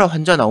우리나라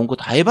환자 나온 거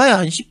다 해봐야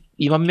한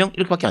 12만 명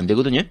이렇게밖에 안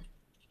되거든요.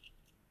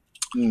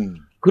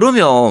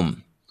 그러면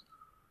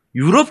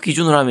유럽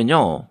기준으로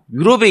하면요,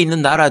 유럽에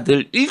있는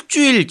나라들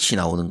일주일치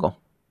나오는 거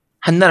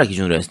한 나라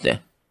기준으로 했을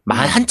때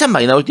한참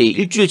많이 나올 때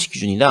일주일치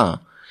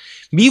기준이다.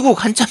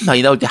 미국 한참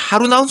많이 나올 때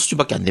하루 나온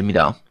수준밖에 안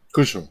됩니다.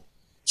 그렇죠.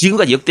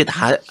 지금까지 역대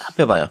다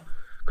합해봐요.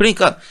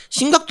 그러니까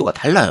심각도가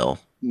달라요.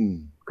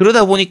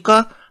 그러다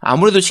보니까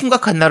아무래도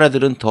심각한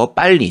나라들은 더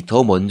빨리,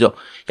 더 먼저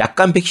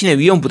약간 백신의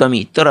위험 부담이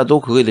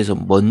있더라도 그거에 대해서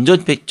먼저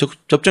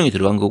접종이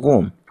들어간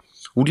거고,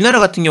 우리나라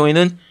같은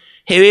경우에는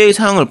해외의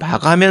상황을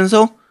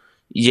봐가면서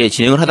이제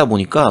진행을 하다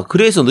보니까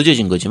그래서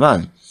늦어진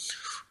거지만,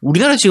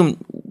 우리나라 지금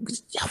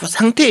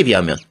상태에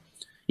비하면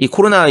이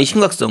코로나의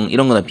심각성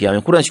이런 거나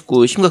비하면,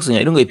 코로나19 심각성이나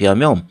이런 거에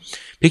비하면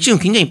백신은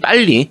굉장히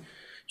빨리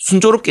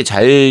순조롭게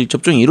잘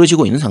접종이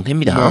이루어지고 있는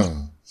상태입니다. 네.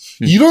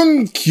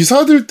 이런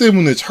기사들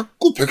때문에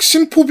자꾸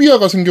백신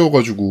포비아가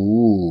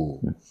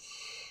생겨가지고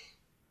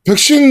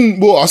백신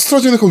뭐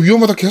아스트라제네카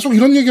위험하다 계속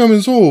이런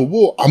얘기하면서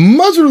뭐 안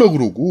맞으려고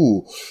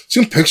그러고,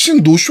 지금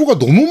백신 노쇼가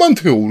너무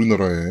많대요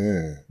우리나라에.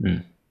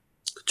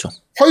 그렇죠.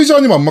 화이자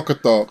아니면 안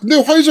맞겠다. 근데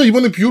화이자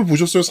이번에 비율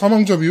보셨어요?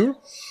 사망자 비율?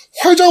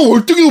 화이자가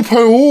월등히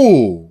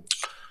높아요.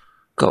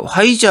 그러니까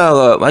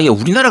화이자가, 만약에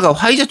우리나라가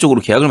화이자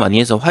쪽으로 계약을 많이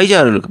해서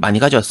화이자를 많이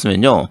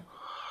가져왔으면요,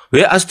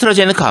 왜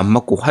아스트라제네카 안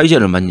맞고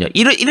화이자를 맞냐,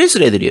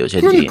 이랬을 애들이에요,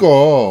 쟤들이. 그러니까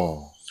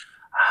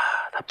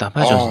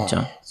답답하죠.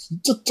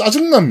 진짜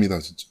짜증납니다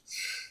진짜.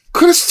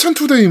 크리스찬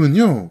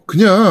투데이는요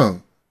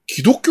그냥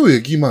기독교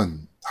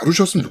얘기만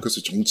다루셨으면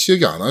좋겠어요. 정치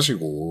얘기 안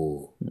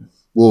하시고.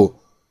 뭐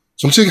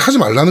정치 얘기 하지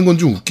말라는 건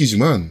좀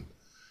웃기지만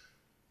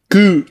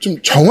그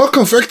좀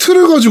정확한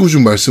팩트를 가지고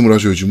좀 말씀을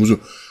하셔야지. 무슨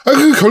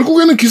그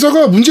결국에는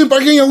기사가 문재인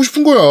빨갱이 하고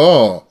싶은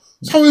거야.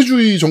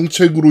 사회주의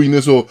정책으로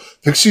인해서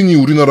백신이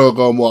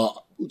우리나라가 뭐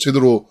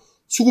제대로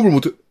수급을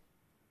못해.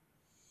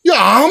 야,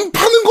 안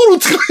파는 걸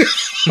어떡해.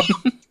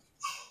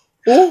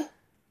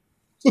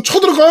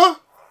 쳐들어가?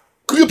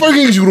 그게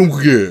빨갱이지, 그럼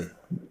그게.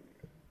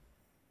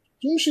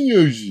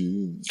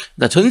 정신이어야지.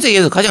 그러니까 전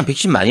세계에서 가장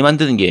백신 많이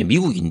만드는 게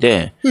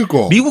미국인데,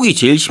 그러니까. 미국이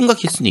제일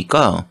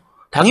심각했으니까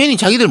당연히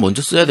자기들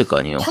먼저 써야 될 거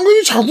아니에요.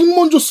 당연히 자국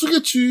먼저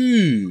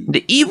쓰겠지.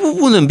 근데 이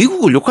부분은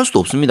미국을 욕할 수도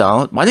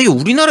없습니다. 만약에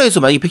우리나라에서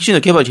만약에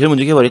백신을 제일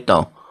먼저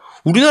개발했다.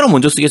 우리나라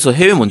먼저 쓰겠어?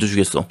 해외 먼저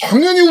주겠어?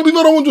 당연히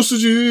우리나라 먼저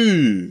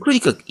쓰지.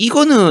 그러니까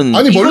이거는,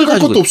 아니 멀리 갈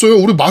것도 없어요.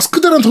 우리 마스크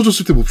대란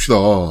터졌을 때 봅시다.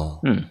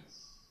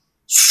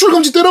 수출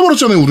감지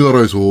때려버렸잖아요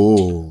우리나라에서.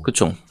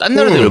 그렇죠. 딴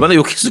나라들 얼마나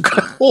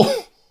욕했을까.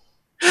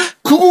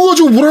 그거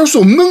가지고 뭘 할 수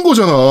없는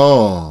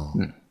거잖아.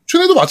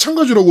 쟤네도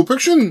마찬가지라고.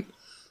 백신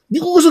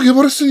미국에서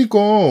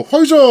개발했으니까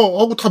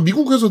화이자하고 다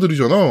미국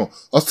회사들이잖아.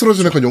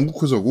 아스트라제네카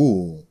영국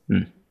회사고.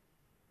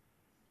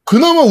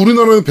 그나마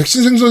우리나라는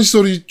백신 생산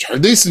시설이 잘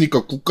돼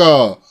있으니까,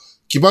 국가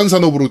기반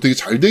산업으로 되게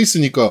잘 돼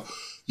있으니까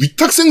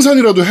위탁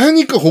생산이라도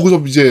하니까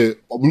거기서 이제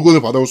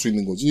물건을 받아올 수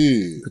있는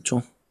거지.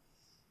 그렇죠.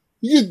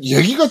 이게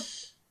얘기가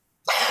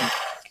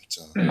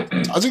진짜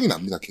짜증이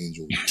납니다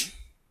개인적으로.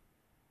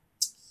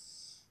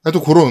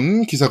 또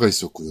그런 기사가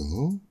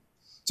있었고요.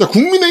 자,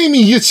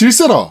 국민의힘이 이에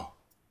질세라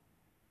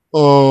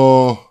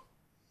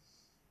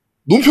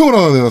논평을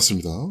하나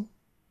내놨습니다.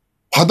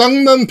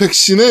 바닥난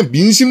백신의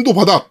민심도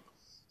바닥,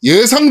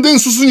 예상된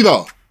수순이다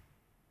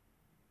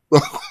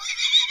라고.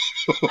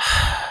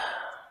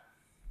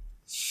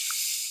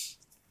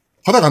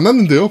 바닥 안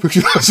났는데요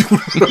백신 아직.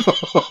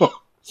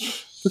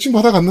 백신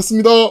바닥 안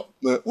났습니다.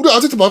 네, 우리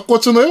아제트 맞고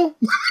왔잖아요.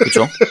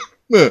 그렇죠.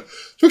 네,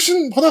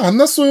 백신 바닥 안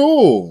났어요.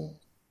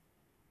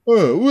 네,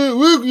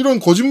 왜 이런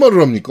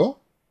거짓말을 합니까?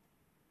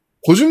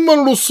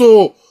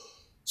 거짓말로서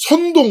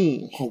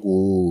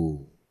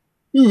선동하고.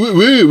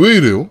 왜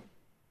이래요?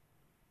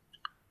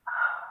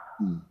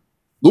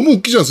 너무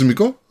웃기지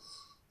않습니까?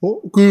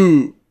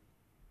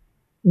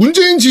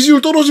 문재인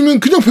지지율 떨어지면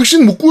그냥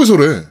백신 못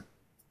구해서래.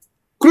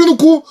 그래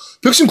놓고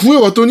백신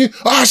구해왔더니,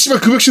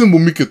 씨발, 그 백신은 못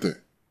믿겠대.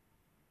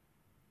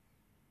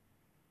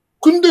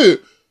 근데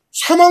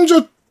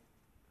사망자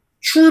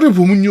추이를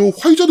보면요,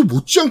 화이자도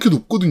못지않게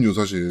높거든요,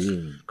 사실.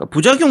 그러니까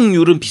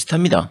부작용률은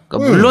비슷합니다.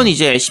 그러니까 물론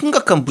이제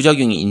심각한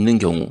부작용이 있는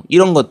경우,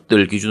 이런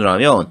것들 기준으로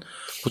하면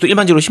보통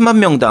일반적으로 10만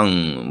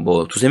명당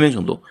뭐 두세 명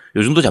정도,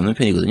 요 정도 잡는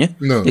편이거든요.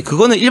 네. 근데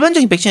그거는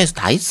일반적인 백신에서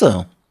다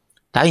있어요.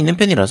 다 있는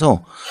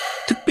편이라서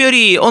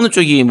특별히 어느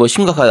쪽이 뭐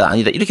심각하다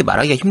아니다 이렇게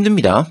말하기가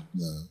힘듭니다.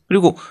 네.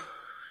 그리고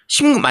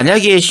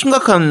만약에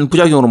심각한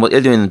부작용으로 뭐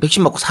예를 들면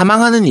백신 맞고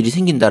사망하는 일이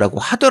생긴다라고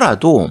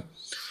하더라도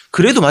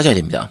그래도 맞아야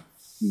됩니다.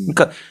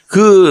 그러니까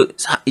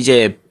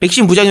이제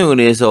백신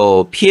부작용으로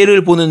해서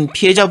피해를 보는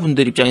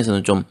피해자분들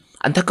입장에서는 좀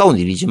안타까운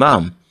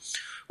일이지만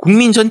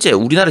국민 전체,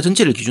 우리나라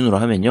전체를 기준으로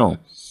하면요,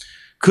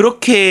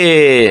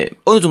 그렇게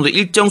어느 정도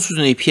일정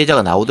수준의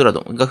피해자가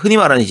나오더라도, 그러니까 흔히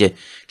말하는 이제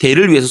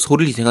대를 위해서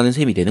소를 희생하는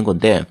셈이 되는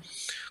건데,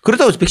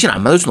 그렇다고 해서 백신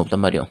안 맞을 수는 없단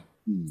말이에요.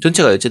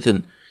 전체가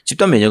어쨌든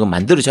집단 면역은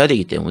만들어져야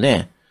되기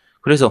때문에.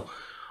 그래서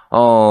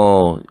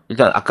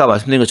일단 아까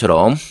말씀드린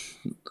것처럼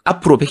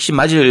앞으로 백신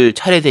맞을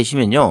차례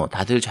되시면요.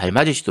 다들 잘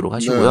맞으시도록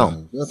하시고요.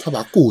 네, 그냥 다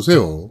맞고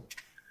오세요.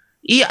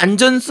 이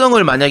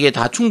안전성을 만약에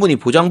다 충분히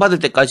보장받을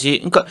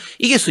때까지, 그러니까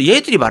이게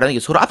얘들이 말하는 게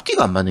서로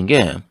앞뒤가 안 맞는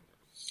게,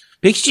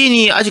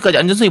 백신이 아직까지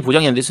안전성이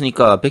보장이 안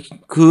됐으니까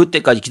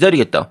그때까지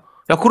기다리겠다.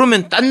 야,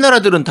 그러면 딴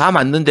나라들은 다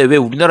맞는데 왜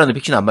우리나라는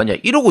백신 안 맞냐?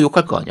 이러고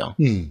욕할 거 아니야.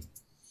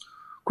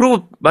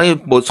 그리고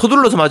만약에 뭐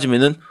서둘러서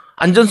맞으면은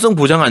안전성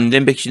보장 안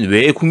된 백신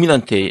왜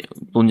국민한테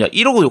놓냐?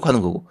 이러고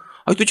욕하는 거고.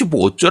 아니 도대체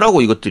뭐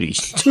어쩌라고 이것들이.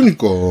 진짜.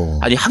 그러니까.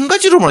 아니 한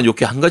가지로만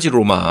욕해, 한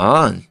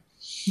가지로만.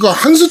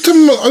 그러니까 한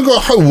스텝만,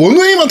 그러니까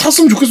원웨이만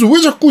탔으면 좋겠어.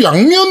 왜 자꾸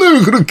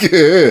양면을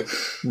그렇게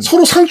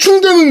서로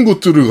상충되는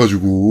것들을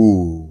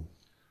가지고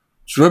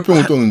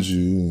주랄병을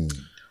떠는지.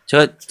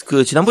 제가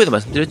그 지난번에도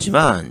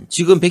말씀드렸지만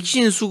지금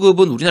백신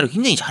수급은 우리나라가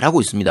굉장히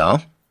잘하고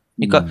있습니다.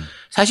 그러니까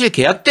사실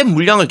계약된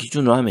물량을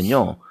기준으로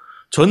하면요.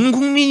 전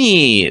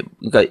국민이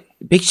그러니까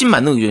백신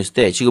맞는 거 기준했을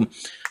때 지금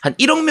한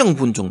 1억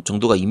명분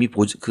정도가 이미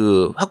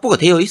확보가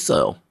되어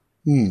있어요.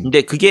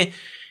 근데 그게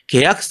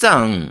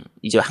계약상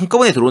이제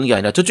한꺼번에 들어오는 게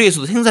아니라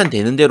저쪽에서도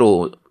생산되는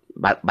대로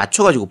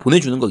맞춰가지고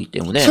보내주는 거기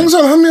때문에.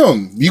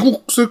 생산하면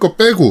미국 쓸 거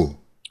빼고.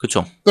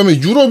 그쵸.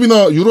 그다음에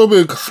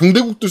유럽의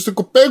강대국들 쓸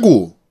거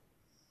빼고.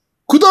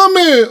 그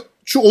다음에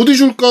어디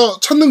줄까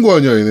찾는 거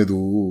아니야,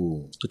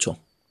 얘네도. 그쵸.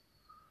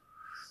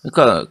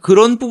 그러니까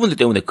그런 부분들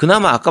때문에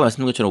그나마 아까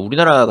말씀드린 것처럼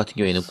우리나라 같은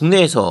경우에는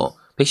국내에서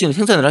백신을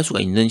생산을 할 수가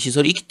있는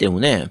시설이 있기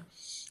때문에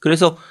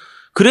그래서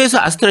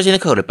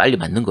아스트라제네카를 빨리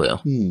맞는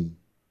거예요.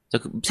 자,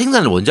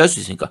 생산을 먼저 할 수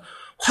있으니까.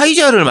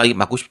 화이자를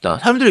맞고 싶다.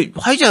 사람들이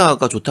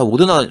화이자가 좋다,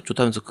 모더나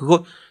좋다면서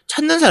그거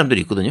찾는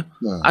사람들이 있거든요.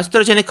 네.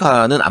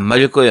 아스트라제네카는 안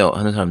맞을 거예요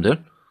하는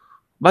사람들.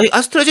 만약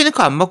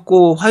아스트라제네카 안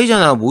맞고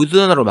화이자나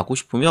모더나로 맞고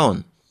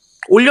싶으면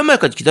올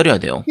연말까지 기다려야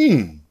돼요.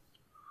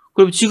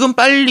 그럼 지금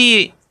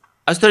빨리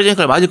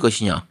아스트라제네카를 맞을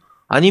것이냐,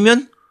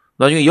 아니면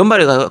나중에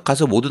연말에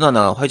가서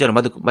모더나나 화이자를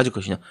맞을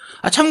것이냐.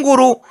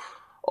 참고로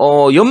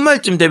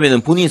연말쯤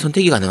되면은 본인이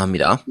선택이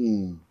가능합니다.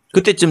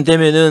 그때쯤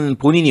되면은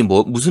본인이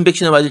무슨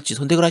백신을 맞을지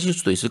선택을 하실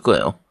수도 있을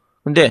거예요.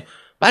 근데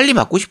빨리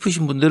맞고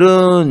싶으신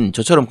분들은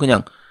저처럼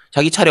그냥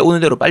자기 차례 오는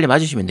대로 빨리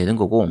맞으시면 되는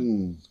거고,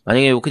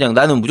 만약에 그냥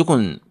나는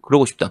무조건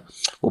그러고 싶다.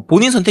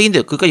 본인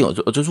선택인데 그까지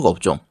어쩔 수가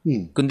없죠.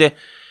 근데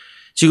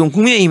지금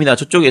국민의힘이나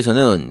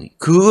저쪽에서는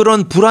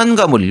그런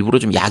불안감을 일부러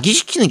좀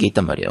야기시키는 게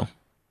있단 말이에요.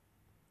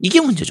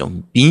 이게 문제죠.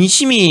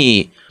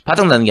 민심이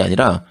바닥나는 게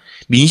아니라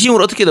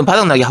민심을 어떻게든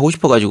바닥나게 하고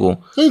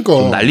싶어가지고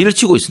그러니까. 난리를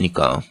치고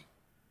있으니까.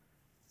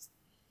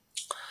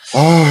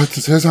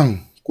 하여튼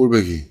세상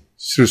꼴배기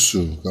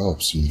실수가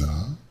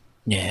없습니다.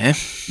 예.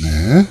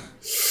 네.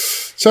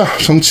 자,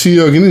 정치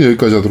이야기는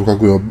여기까지 하도록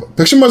하고요.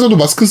 백신 맞아도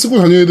마스크 쓰고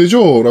다녀야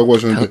되죠? 라고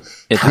하셨는데.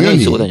 당연히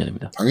쓰고 다녀야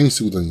됩니다. 당연히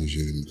쓰고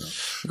다니셔야 됩니다.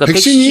 그러니까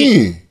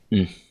백신이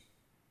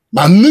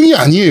만능이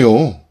아니에요.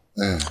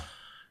 네.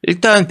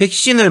 일단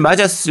백신을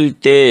맞았을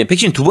때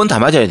백신 2번 다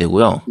맞아야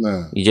되고요. 네.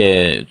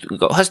 이제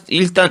그러니까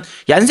일단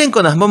얀센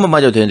거는 한 번만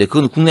맞아도 되는데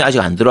그건 국내에 아직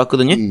안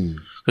들어왔거든요.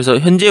 그래서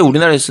현재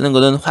우리나라에서 쓰는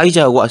거는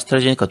화이자하고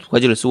아스트라제네카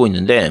 2가지를 쓰고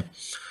있는데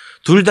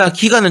둘 다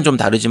기간은 좀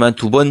다르지만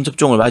 2번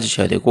접종을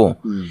맞으셔야 되고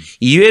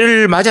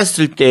 2회를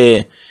맞았을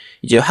때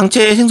이제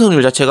항체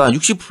생성률 자체가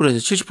 60%에서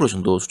 70%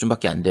 정도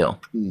수준밖에 안 돼요.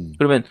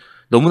 그러면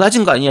너무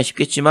낮은 거 아니냐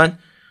싶겠지만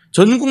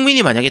전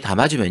국민이 만약에 다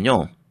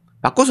맞으면요.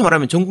 바꿔서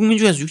말하면 전 국민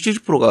중에서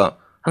 60, 70%가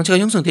항체가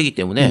형성되기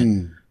때문에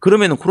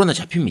그러면은 코로나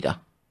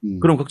잡힙니다.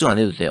 그럼 걱정 안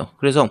해도 돼요.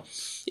 그래서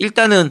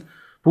일단은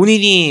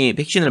본인이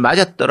백신을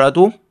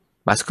맞았더라도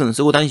마스크는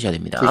쓰고 다니셔야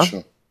됩니다.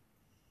 그렇죠.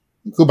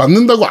 그거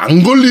맞는다고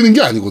안 걸리는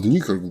게 아니거든요,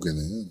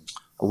 결국에는.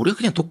 우리가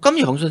그냥 독감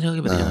예방소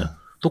생각해보면 되잖아요.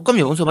 독감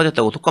예방소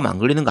맞았다고 독감 안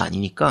걸리는 거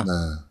아니니까.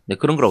 네,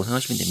 그런 거라고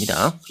생각하시면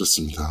됩니다.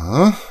 그렇습니다.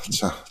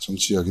 자,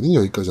 정치 이야기는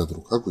여기까지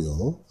하도록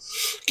하고요.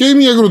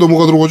 게임 이야기로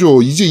넘어가도록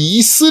하죠. 이제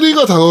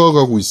E3가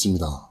다가가고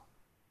있습니다.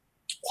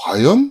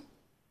 과연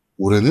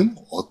올해는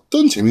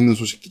어떤 재밌는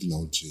소식들이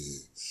나올지.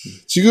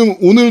 지금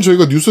오늘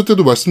저희가 뉴스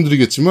때도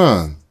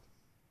말씀드리겠지만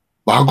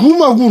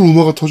마구마구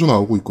루머가 터져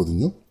나오고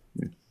있거든요.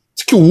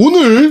 특히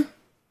오늘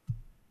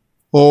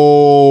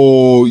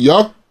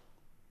약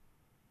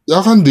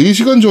한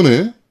 4시간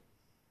전에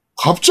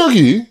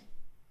갑자기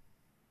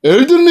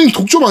엘든링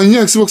독점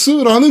아니냐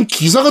엑스박스라는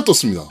기사가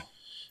떴습니다.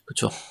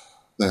 그렇죠.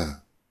 네.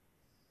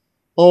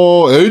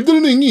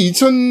 엘든링이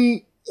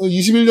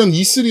 2021년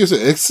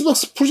E3에서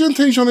엑스박스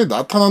프레젠테이션에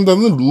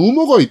나타난다는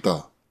루머가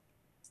있다.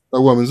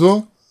 라고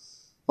하면서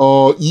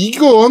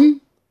이건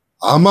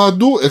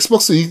아마도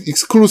엑스박스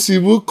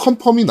익스클루시브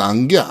컨펌이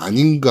난 게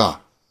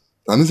아닌가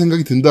라는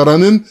생각이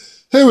든다라는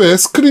해외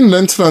스크린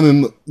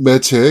렌트라는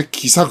매체의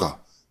기사가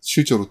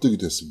실제로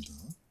뜨기도 했습니다.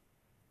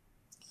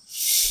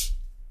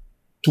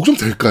 독점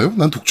될까요?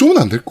 난 독점은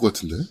안 될 것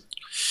같은데.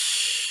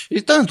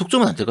 일단은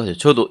독점은 안 될 것 같아요.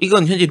 저도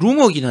이건 현재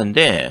루머긴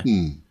한데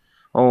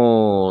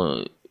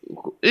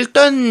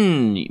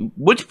일단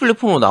멀티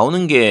플랫폼으로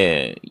나오는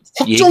게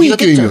확정이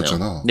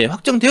게임이었잖아. 네,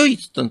 확정되어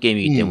있었던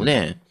게임이기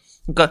때문에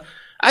그러니까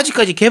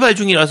아직까지 개발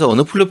중이라서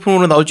어느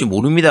플랫폼으로 나올지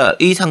모릅니다.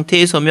 이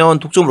상태에서면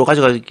독점으로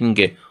가져가는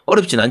게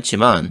어렵진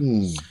않지만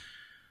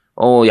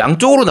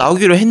양쪽으로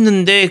나오기로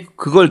했는데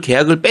그걸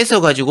계약을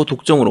뺏어가지고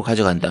독점으로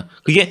가져간다.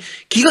 그게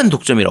기간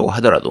독점이라고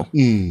하더라도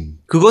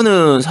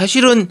그거는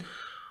사실은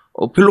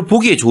별로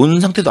보기에 좋은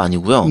상태도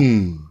아니고요.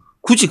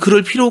 굳이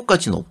그럴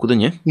필요까지는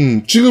없거든요.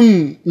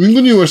 지금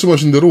윙근이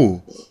말씀하신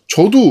대로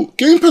저도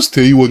게임 패스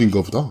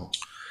데이원인가 보다.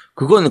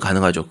 그거는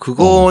가능하죠.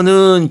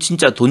 그거는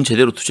진짜 돈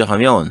제대로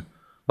투자하면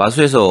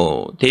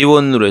마수에서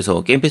데이원으로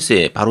해서 게임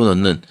패스에 바로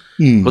넣는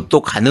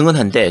것도 가능은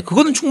한데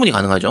그거는 충분히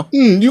가능하죠.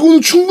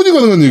 이거는 충분히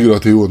가능한 얘기라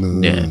데이원은.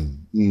 네.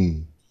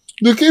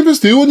 근데 게임 패스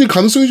데이원이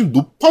가능성이 좀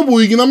높아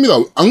보이긴 합니다.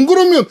 안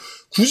그러면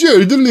굳이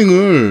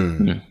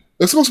엘든링을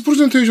엑스박스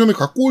프레젠테이션에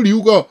갖고 올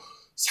이유가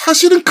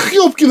사실은 크게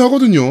없긴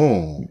하거든요.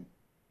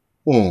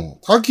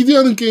 다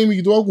기대하는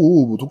게임이기도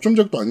하고, 뭐,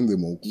 독점작도 아닌데,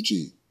 뭐,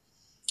 굳이.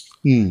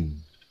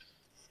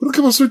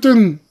 그렇게 봤을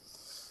땐,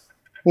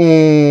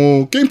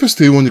 게임 패스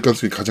데이원일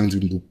가능성이 가장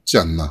지금 높지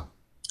않나.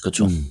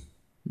 그렇죠.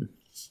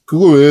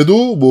 그거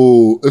외에도,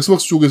 뭐,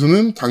 엑스박스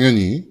쪽에서는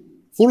당연히,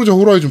 포르자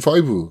호라이즌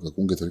 5가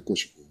공개될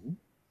것이고,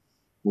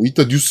 뭐,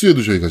 이따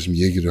뉴스에도 저희가 지금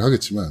얘기를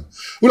하겠지만,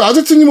 우리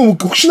아제트님은 뭐,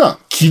 혹시나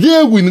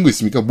기대하고 있는 거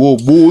있습니까?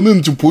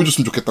 뭐는 좀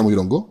보여줬으면 좋겠다, 뭐,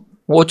 이런 거?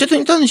 어쨌든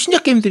일단은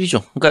신작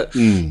게임들이죠. 그러니까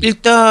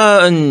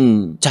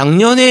일단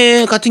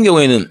작년에 같은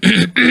경우에는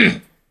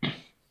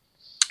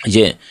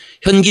이제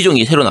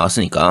현기종이 새로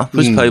나왔으니까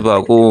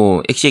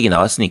플스5하고 엑시엑이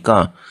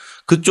나왔으니까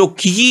그쪽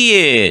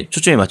기기에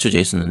초점이 맞춰져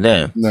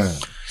있었는데 네.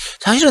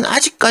 사실은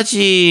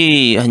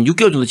아직까지 한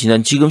 6개월 정도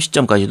지난 지금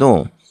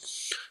시점까지도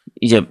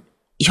이제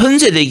현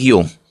세대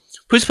기용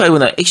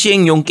플스5나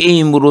엑시엑용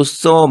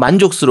게임으로서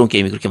만족스러운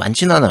게임이 그렇게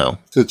많지는 않아요.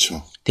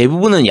 그렇죠.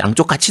 대부분은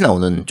양쪽 같이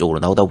나오는 쪽으로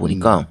나오다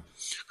보니까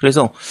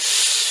그래서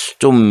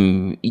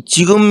좀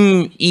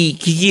지금 이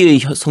기기의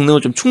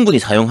성능을 좀 충분히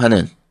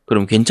사용하는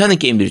그런 괜찮은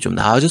게임들이 좀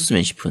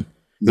나와줬으면 싶은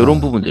이런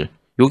부분들.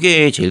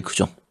 요게 제일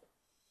크죠.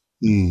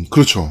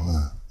 그렇죠.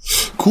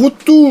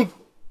 그것도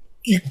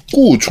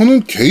있고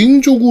저는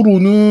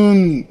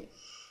개인적으로는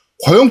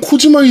과연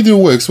코지마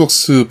히데오가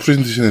엑스박스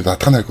프레젠테이션에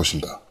나타날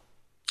것인가?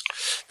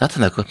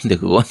 나타날 것 같은데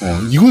그건.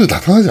 이거는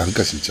나타나지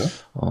않을까 진짜?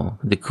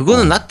 근데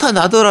그거는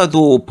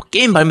나타나더라도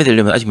게임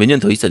발매되려면 아직 몇 년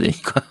더 있어야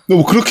되니까.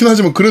 뭐 그렇긴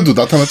하지만 그래도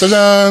나타나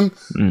짜잔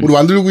우리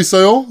만들고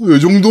있어요.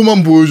 이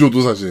정도만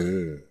보여줘도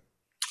사실.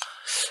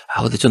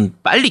 근데 전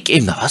빨리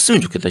게임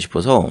나왔으면 좋겠다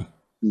싶어서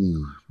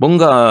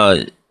뭔가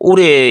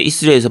올해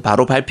E3에서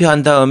바로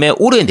발표한 다음에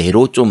올해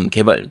내로 좀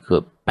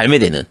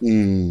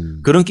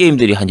발매되는 그런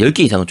게임들이 한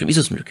 10개 이상은 좀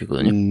있었으면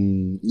좋겠거든요.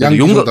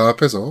 양기종 다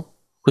합해서.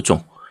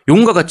 그렇죠.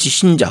 용과 같이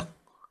신작.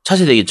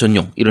 차세대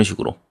전용 이런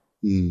식으로.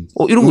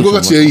 이런 거 용과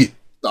같이 A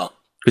딱.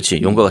 그렇지.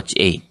 용과 같이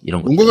A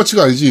이런 거. 용과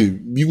같이가 아니지.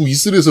 미국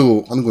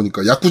E3에서 하는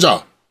거니까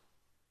야쿠자.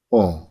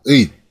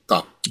 A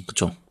딱.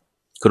 그렇죠.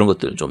 그런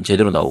것들 좀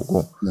제대로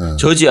나오고 네.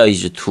 저지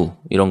아이즈 2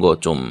 이런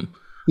거 좀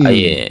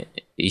아예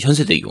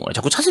현세대 기용으로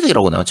자꾸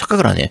차세대라고 나와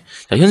착각을 하네.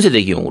 자,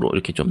 현세대 기용으로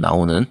이렇게 좀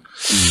나오는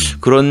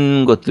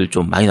그런 것들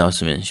좀 많이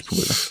나왔으면 싶은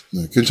거죠.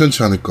 네,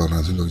 괜찮지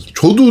않을까라는 생각이.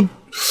 저도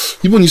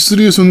이번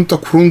E3에서는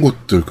딱 그런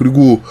것들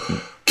그리고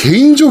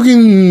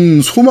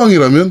개인적인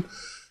소망이라면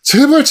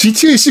제발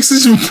GTA 6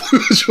 좀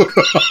보여줘라.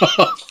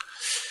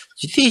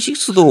 GTA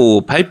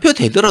 6도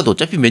발표되더라도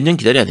어차피 몇 년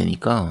기다려야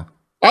되니까.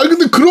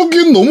 근데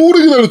그러기엔 너무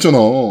오래 기다렸잖아.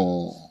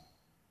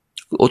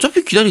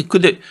 어차피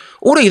근데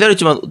오래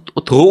기다렸지만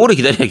더 오래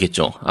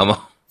기다려야겠죠. 아마.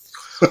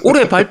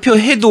 올해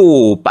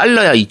발표해도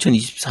빨라야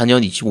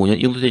 2024년, 25년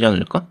이 정도 되지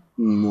않을까?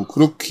 뭐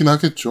그렇긴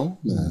하겠죠.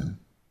 네.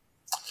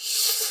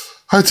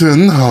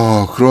 하여튼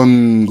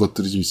그런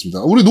것들이 좀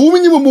있습니다. 우리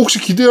노우미님은 뭐 혹시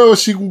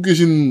기대하시고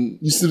계신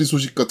E3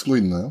 소식 같은 거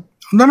있나요?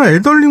 나는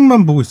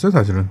엘든링만 보고 있어요,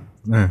 사실은.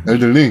 네.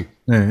 엘든링?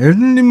 네,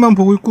 엘든링만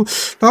보고 있고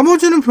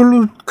나머지는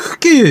별로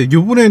크게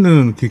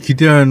요번에는 이렇게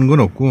기대하는 건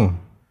없고.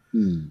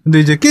 근데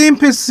이제 게임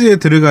패스에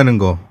들어가는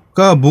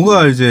거가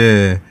뭐가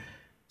이제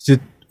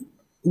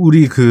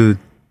우리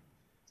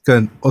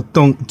그러니까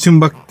지금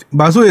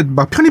마소에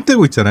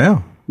편입되고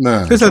있잖아요.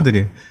 네.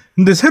 회사들이.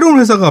 근데 새로운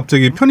회사가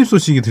갑자기 편입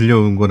소식이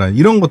들려온 거나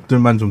이런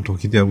것들만 좀 더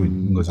기대하고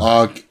있는 거죠.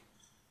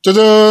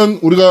 짜잔,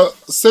 우리가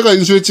세가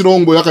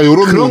인수했지롱, 뭐 약간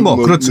요런. 그런 거,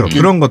 그렇죠. 느낌?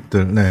 그런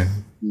것들, 네.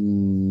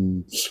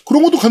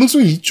 그런 것도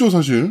가능성이 있죠,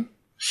 사실.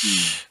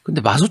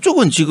 근데 마소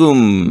쪽은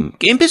지금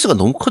게임 패스가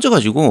너무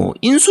커져가지고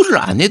인수를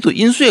안 해도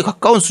인수에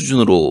가까운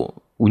수준으로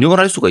운영을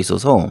할 수가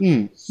있어서.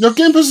 야,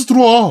 게임 패스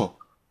들어와.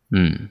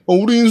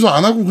 우리 인수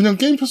안 하고 그냥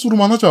게임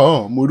패스로만 하자.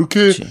 뭐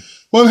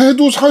이렇게만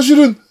해도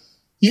사실은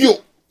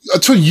이게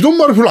전 이런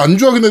말을 별로 안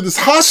좋아하긴 했는데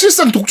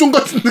사실상 독점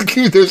같은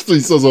느낌이 될 수도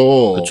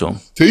있어서. 그렇죠.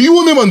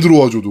 데이원에만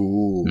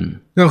들어와줘도.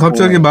 그냥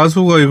갑자기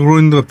마소가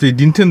그러는데 갑자기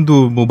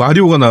닌텐도 뭐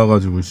마리오가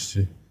나와가지고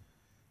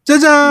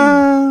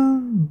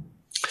짜잔.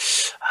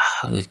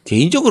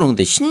 개인적으로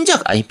근데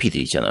신작 IP들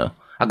있잖아요.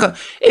 아까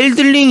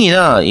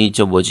엘든링이나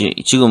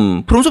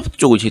지금 프롬소프트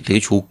쪽을 되게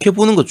좋게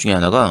보는 것 중에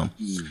하나가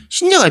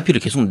신작 IP를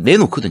계속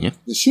내놓거든요.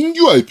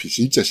 신규 IP,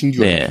 진짜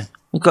신규. 네.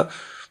 그러니까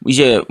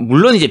이제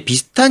물론 이제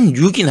비슷한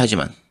류긴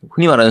하지만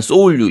흔히 말하는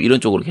소울류 이런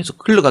쪽으로 계속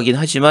흘러가긴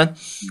하지만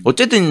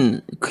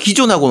어쨌든 그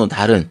기존하고는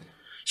다른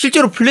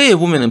실제로 플레이해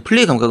보면은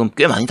플레이 감각은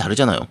꽤 많이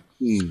다르잖아요.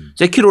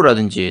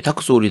 세키로라든지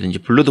다크소울이든지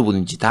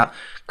블러드본인지 다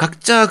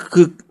각자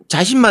그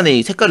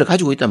자신만의 색깔을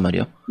가지고 있단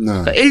말이에요.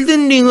 그러니까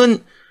엘든링은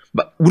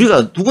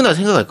우리가 누구나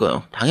생각할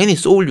거예요. 당연히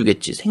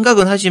소울류겠지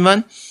생각은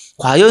하지만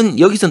과연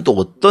여기선 또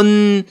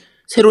어떤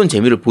새로운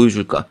재미를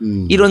보여줄까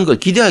이런 걸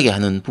기대하게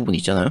하는 부분이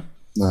있잖아요.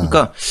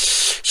 그러니까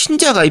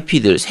신작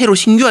IP들, 새로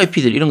신규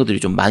IP들 이런 것들이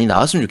좀 많이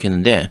나왔으면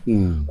좋겠는데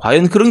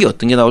과연 그런 게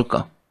어떤 게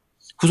나올까?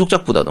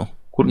 후속작보다도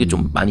그런 게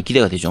좀 많이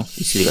기대가 되죠.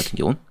 E3 같은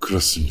경우는.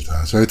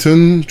 그렇습니다. 자,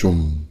 하여튼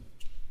좀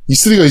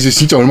E3가 이제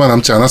진짜 얼마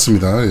남지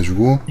않았습니다.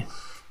 그래가지고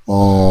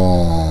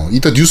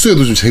이따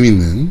뉴스에도 좀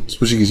재밌는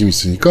소식이 좀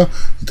있으니까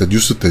이따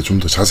뉴스 때 좀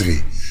더 자세히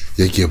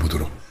얘기해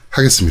보도록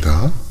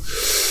하겠습니다.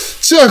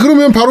 자,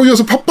 그러면 바로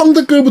이어서 팟빵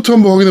댓글부터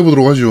한번 확인해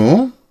보도록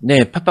하죠.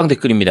 네, 팟빵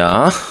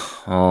댓글입니다.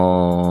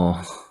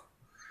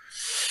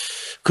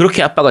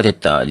 그렇게 아빠가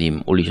됐다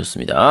님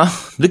올리셨습니다.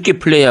 늦게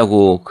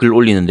플레이하고 글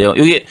올리는데요.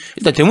 이게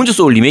일단 데몬즈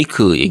소울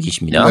리메이크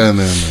얘기십니다.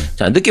 네네네.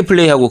 자, 늦게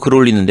플레이하고 글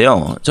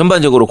올리는데요.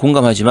 전반적으로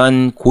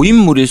공감하지만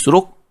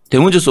고인물일수록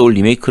데몬즈 소울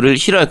리메이크를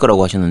싫어할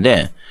거라고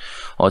하셨는데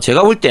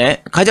제가 볼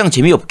때 가장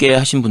재미없게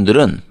하신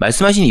분들은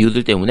말씀하신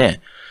이유들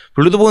때문에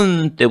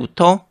블러드본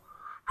때부터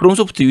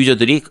프롬소프트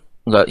유저들이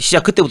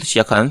그러니까 그때부터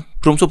시작한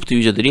프롬소프트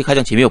유저들이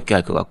가장 재미없게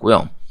할 것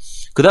같고요.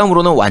 그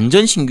다음으로는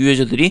완전 신규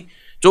유저들이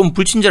좀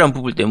불친절한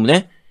부분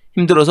때문에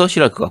힘들어서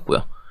싫어할 것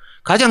같고요.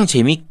 가장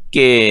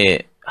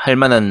재밌게 할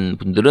만한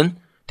분들은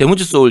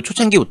데몬즈 소울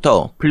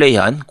초창기부터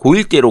플레이한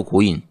고일대로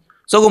고인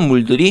썩은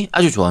물들이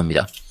아주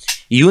좋아합니다.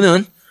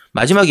 이유는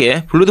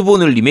마지막에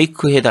블러드본을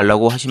리메이크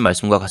해달라고 하신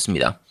말씀과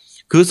같습니다.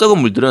 그 썩은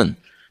물들은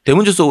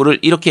데몬즈 소울을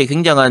이렇게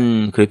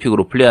굉장한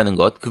그래픽으로 플레이하는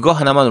것 그거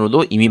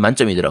하나만으로도 이미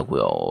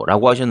만점이더라고요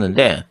라고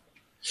하셨는데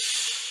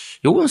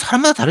요건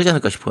사람마다 다르지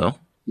않을까 싶어요.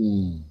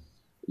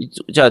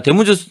 자,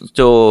 데몬즈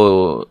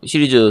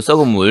시리즈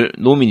썩은 물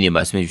노미님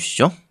말씀해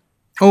주시죠.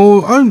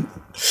 아니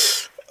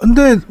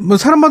근데 뭐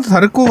사람마다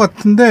다를 것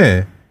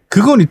같은데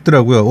그건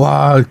있더라고요.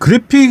 와,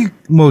 그래픽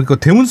이거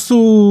데몬즈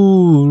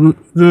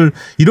소울을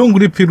이런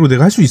그래픽으로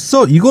내가 할 수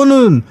있어?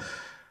 이거는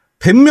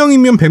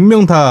 100명이면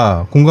 100명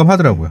다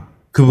공감하더라고요.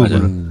 그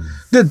부분은.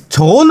 근데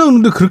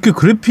저는 근데 그렇게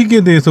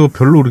그래픽에 대해서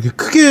별로 그렇게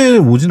크게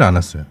오진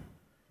않았어요.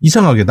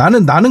 이상하게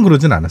나는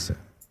그러진 않았어요.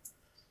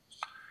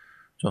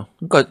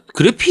 그러니까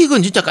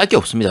그래픽은 진짜 깔 게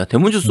없습니다.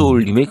 데몬즈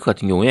소울 리메이크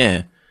같은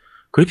경우에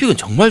그래픽은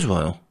정말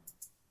좋아요.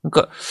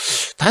 그러니까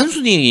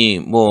단순히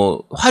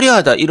뭐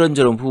화려하다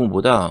이런저런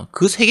부분보다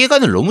그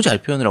세계관을 너무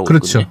잘 표현을 하고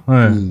그렇죠.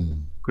 있거든요. 네.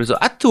 그래서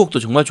아트웍도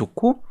정말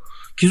좋고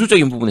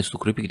기술적인 부분에서도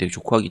그래픽이 되게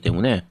좋고 하기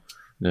때문에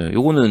네,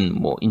 요거는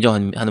뭐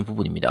인정하는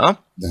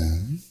부분입니다. 네.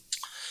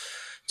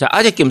 자,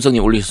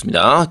 아재겜성님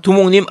올리셨습니다.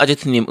 두목님,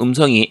 아제트님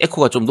음성이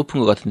에코가 좀 높은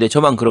것 같은데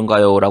저만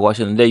그런가요? 라고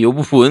하셨는데 요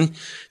부분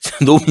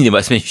노우미님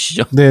말씀해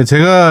주시죠. 네,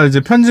 제가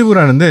이제 편집을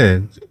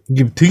하는데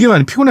이게 되게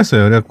많이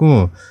피곤했어요.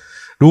 그래갖고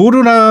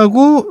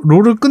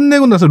롤을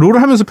끝내고 나서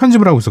롤을 하면서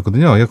편집을 하고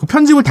있었거든요. 그래갖고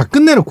편집을 다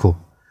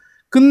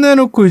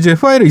끝내놓고 이제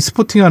파일을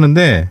익스포팅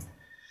하는데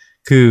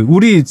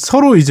우리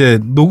서로 이제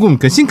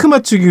그러니까 싱크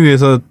맞추기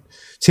위해서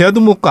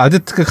제아두목과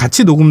아제트가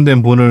같이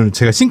녹음된 본을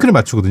제가 싱크를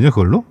맞추거든요.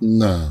 그걸로.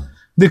 네.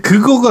 근데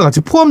그거가 같이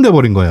포함돼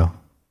버린 거예요.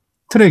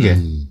 트랙에.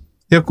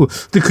 그래갖고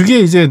근데 그게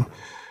이제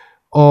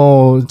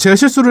제가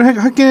실수를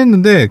하긴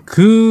했는데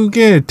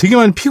그게 되게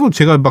많이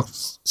제가 막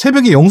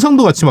새벽에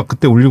영상도 같이 막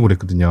그때 올리고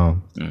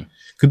그랬거든요.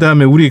 그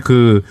다음에 우리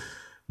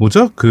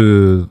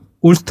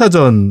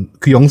올스타전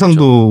그 영상도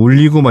그렇죠.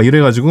 올리고 막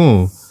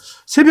이래가지고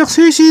새벽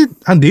 3시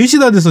한 4시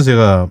다 돼서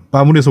제가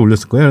마무리해서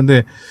올렸을 거예요.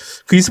 근데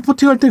그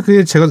e스포팅 할 때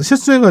그게 제가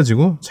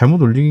실수해가지고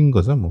잘못 올린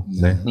거죠, 뭐.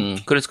 네.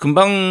 그래서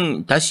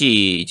금방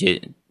다시 이제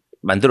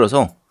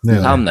만들어서 네.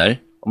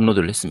 다음날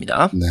업로드를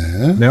했습니다.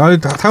 네. 네.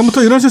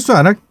 다음부터 이런 실수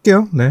안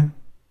할게요. 네.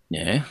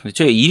 네.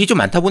 제가 일이 좀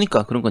많다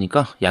보니까 그런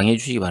거니까 양해해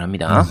주시기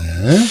바랍니다.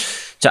 네.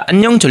 자,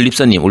 안녕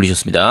전립선님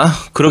올리셨습니다.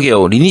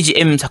 그러게요. 리니지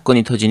M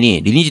사건이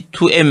터지니 리니지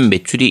 2M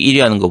매출이 1위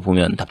하는 거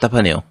보면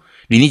답답하네요.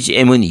 리니지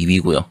M은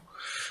 2위고요.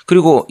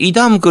 그리고 이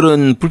다음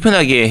글은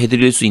불편하게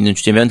해드릴 수 있는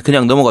주제면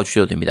그냥 넘어가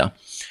주셔도 됩니다.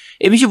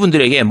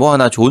 MC분들에게 뭐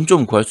하나 좋은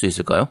좀 구할 수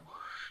있을까요?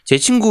 제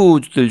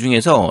친구들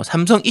중에서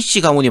삼성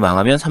이씨 가문이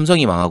망하면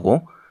삼성이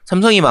망하고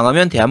삼성이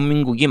망하면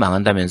대한민국이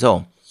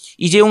망한다면서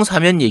이재용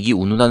사면 얘기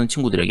운운하는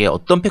친구들에게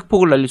어떤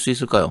팩폭을 날릴 수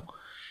있을까요?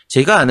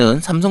 제가 아는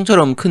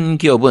삼성처럼 큰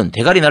기업은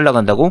대가리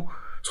날아간다고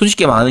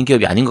손쉽게 망하는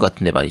기업이 아닌 것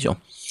같은데 말이죠.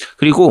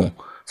 그리고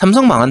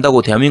삼성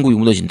망한다고 대한민국이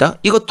무너진다?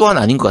 이것 또한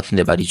아닌 것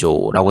같은데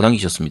말이죠. 라고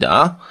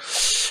남기셨습니다.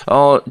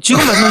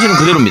 지금 말씀하시는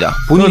그대로입니다.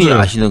 본인이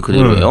맞아요. 아시는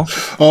그대로예요.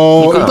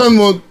 그러니까 일단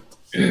뭐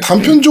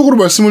단편적으로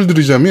말씀을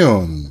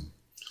드리자면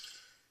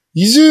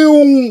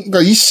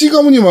그러니까 이씨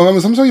가문이 망하면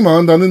삼성이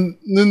망한다는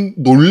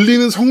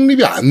논리는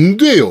성립이 안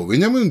돼요.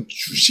 왜냐하면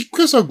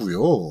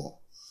주식회사고요.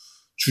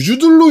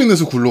 주주들로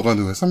인해서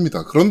굴러가는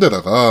회사입니다.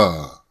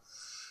 그런데다가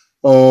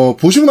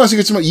보시면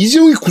아시겠지만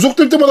이재용이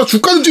구속될 때마다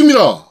주가는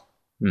찝니다.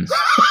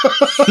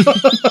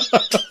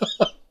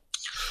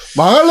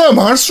 망할래야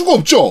망할 수가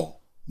없죠.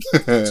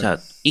 자,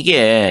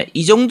 이게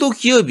이 정도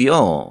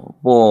기업이요.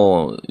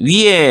 뭐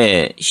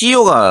위에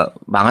CEO가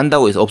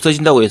망한다고 해서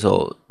없어진다고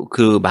해서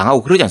그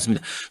망하고 그러지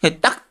않습니다. 그냥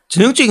딱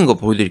전형적인 거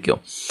보여드릴게요.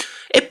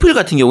 애플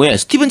같은 경우에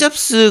스티븐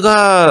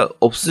잡스가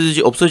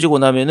없어지고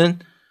나면은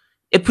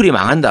애플이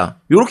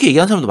망한다. 이렇게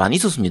얘기하는 사람도 많이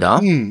있었습니다.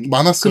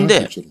 많았어요.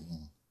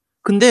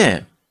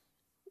 근데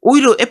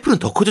오히려 애플은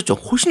더 커졌죠.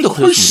 훨씬 더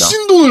커졌습니다.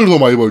 훨씬 돈을 더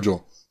많이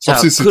벌죠.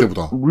 잡스 있을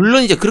때보다.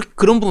 물론 이제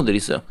그런 부분들이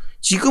있어요.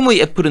 지금의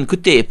애플은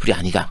그때의 애플이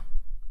아니다.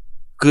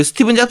 그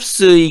스티븐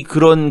잡스의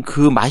그런 그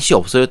맛이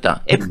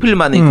없어졌다.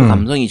 애플만의 그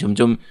감성이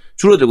점점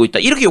줄어들고 있다.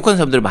 이렇게 욕하는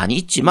사람들 많이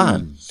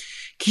있지만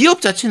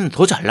기업 자체는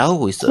더 잘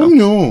나가고 있어요.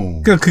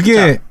 그럼요. 그러니까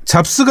그게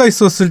잡스가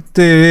있었을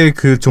때의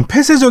그 좀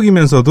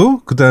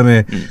폐쇄적이면서도 그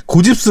다음에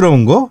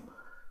고집스러운 거.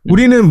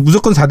 우리는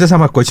무조건 4대3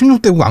 할 거야.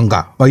 16대국 안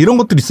가. 막 이런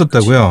것들이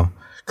있었다고요.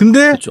 근데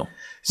그렇죠.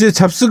 이제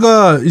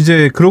잡스가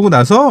이제 그러고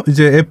나서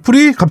이제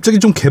애플이 갑자기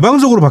좀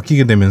개방적으로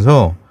바뀌게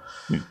되면서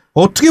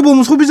어떻게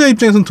보면 소비자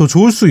입장에서는 더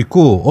좋을 수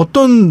있고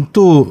어떤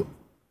또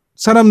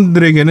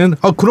사람들에게는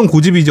그런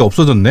고집이 이제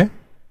없어졌네?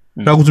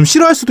 라고 좀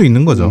싫어할 수도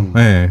있는 거죠.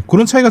 네,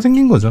 그런 차이가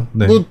생긴 거죠.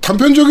 네. 뭐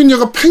단편적인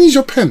예가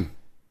펜이죠, 펜.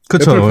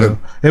 그렇죠.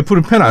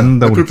 애플 펜 안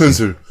한다고. 애플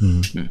펜슬.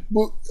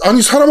 뭐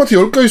아니 사람한테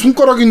 10가지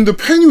손가락이 있는데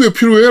펜이 왜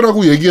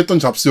필요해?라고 얘기했던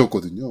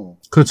잡스였거든요.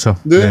 그렇죠.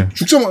 네.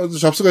 죽자마자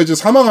잡스가 이제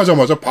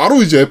사망하자마자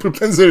바로 이제 애플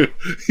펜슬이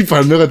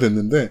발매가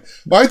됐는데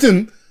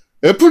하여튼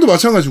애플도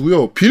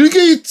마찬가지고요. 빌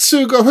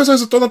게이츠가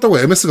회사에서 떠났다고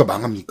MS가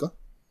망합니까?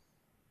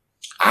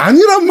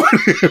 아니란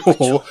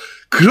말이에요.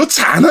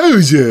 그렇지 않아요,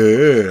 이제.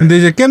 근데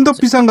이제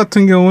겜덕비상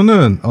같은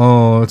경우는,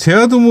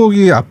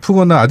 제아두목이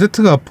아프거나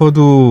아제트가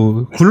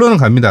아파도 굴러는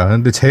갑니다.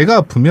 근데 제가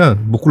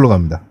아프면 못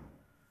굴러갑니다.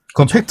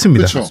 그건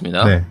팩트입니다.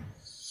 그렇습니다. 네.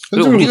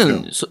 그리고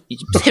우리는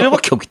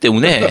 3명밖에 없기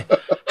때문에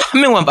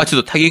한 명만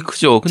빠져도 타격이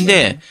크죠.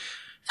 근데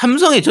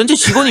삼성의 전체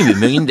직원이 몇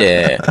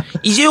명인데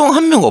이재용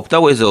한 명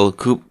없다고 해서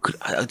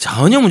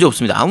전혀 문제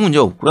없습니다. 아무 문제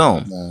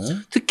없고요. 네.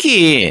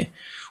 특히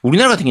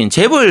우리나라 같은 경우는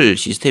재벌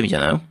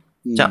시스템이잖아요.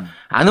 자,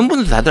 아는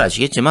분들 다들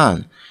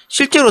아시겠지만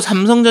실제로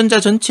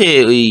삼성전자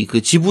전체의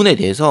그 지분에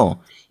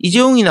대해서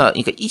이재용이나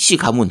그러니까 이씨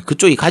가문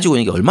그쪽이 가지고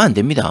있는 게 얼마 안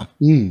됩니다.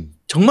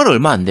 정말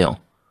얼마 안 돼요.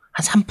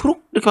 한 3%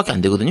 이렇게밖에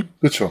안 되거든요.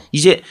 그렇죠.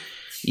 이제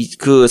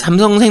그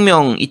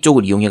삼성생명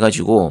이쪽을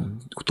이용해가지고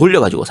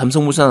돌려가지고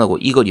삼성물산하고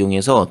이걸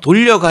이용해서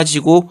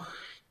돌려가지고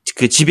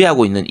그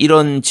지배하고 있는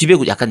이런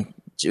지배구 약간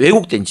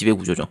왜곡된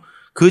지배구조죠.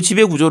 그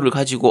지배구조를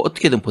가지고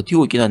어떻게든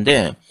버티고 있긴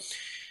한데.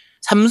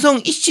 삼성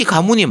이씨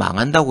가문이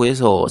망한다고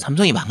해서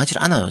삼성이 망하질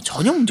않아요.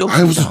 전혀 문제 없습니다.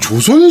 아니 무슨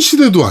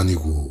조선시대도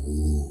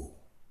아니고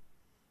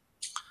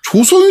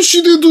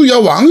조선시대도 야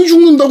왕이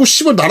죽는다고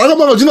씨발 나라가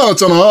망하진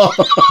않았잖아.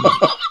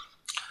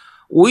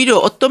 오히려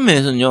어떤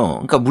면에서는요.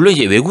 그러니까 물론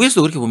이제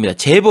외국에서도 그렇게 봅니다.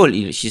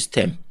 재벌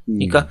시스템.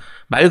 그러니까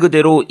말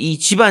그대로 이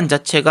집안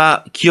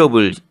자체가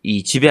기업을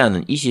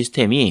지배하는 이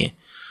시스템이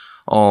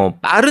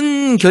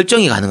빠른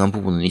결정이 가능한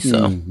부분은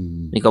있어요.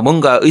 그러니까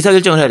뭔가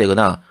의사결정을 해야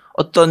되거나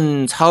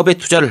어떤 사업에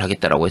투자를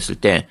하겠다라고 했을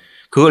때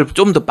그걸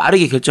좀 더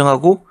빠르게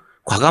결정하고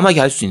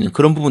과감하게 할 수 있는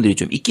그런 부분들이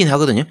좀 있긴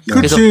하거든요.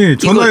 그렇지.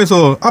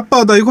 전화해서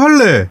아빠 나 이거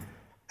할래.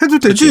 해도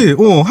되지.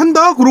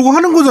 한다. 그러고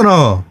하는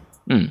거잖아.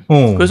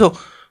 그래서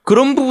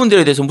그런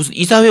부분들에 대해서 무슨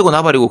이사회고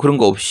나발이고 그런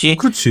거 없이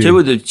그렇지.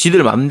 재벌들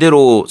지들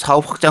맘대로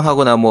사업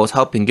확장하거나 뭐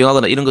사업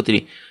변경하거나 이런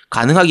것들이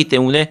가능하기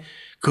때문에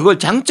그걸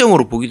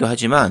장점으로 보기도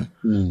하지만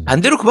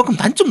반대로 그만큼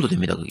단점도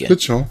됩니다. 그게.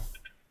 그렇죠.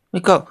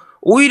 그러니까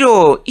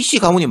오히려 이씨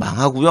가문이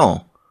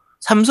망하고요.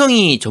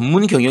 삼성이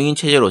전문 경영인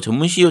체제로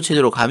전문 CEO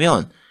체제로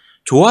가면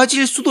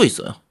좋아질 수도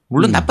있어요.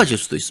 물론 나빠질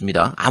수도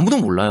있습니다. 아무도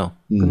몰라요.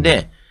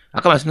 근데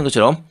아까 말씀드린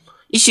것처럼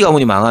이씨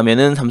가문이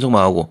망하면은 삼성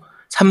망하고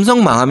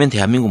삼성 망하면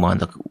대한민국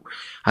망한다.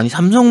 아니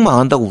삼성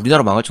망한다고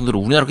우리나라 망할 정도로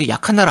우리나라 그게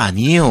약한 나라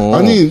아니에요.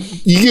 아니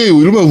이게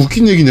얼마나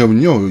웃긴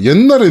얘기냐면요.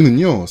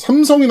 옛날에는요.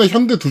 삼성이나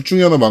현대 둘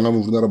중에 하나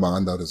망하면 우리나라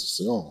망한다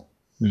그랬었어요.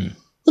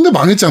 근데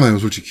망했잖아요,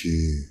 솔직히.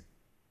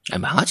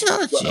 아니, 망하진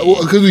않았지.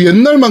 그래도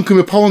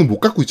옛날만큼의 파워는 못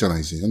갖고 있잖아,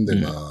 이제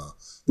현대가.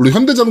 물론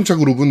현대자동차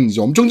그룹은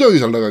이제 엄청나게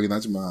잘 나가긴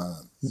하지만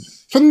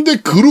현대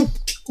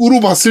그룹으로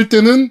봤을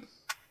때는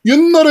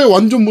옛날에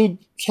완전 뭐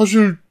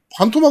사실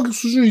반토막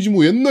수준이지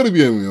뭐 옛날에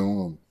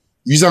비하면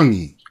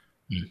위상이.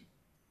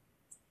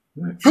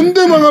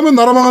 현대 망하면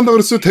나라 망한다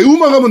그랬어요. 대우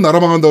망하면 나라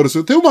망한다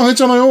그랬어요. 대우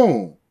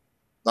망했잖아요.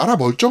 나라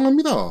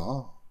멀쩡합니다.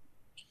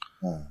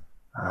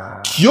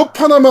 기업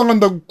하나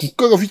망한다고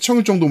국가가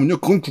휘청일 정도면요.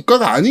 그건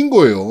국가가 아닌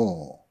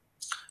거예요.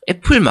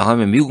 애플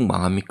망하면 미국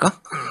망합니까?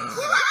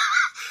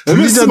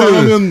 MS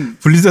망하면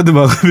블리자드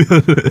망하면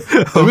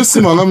MS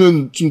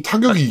망하면 좀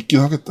타격이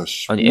있긴 하겠다.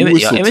 씨. 아니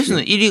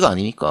MS는 1위가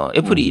아니니까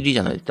애플이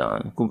 1위잖아 일단.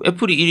 그럼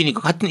애플이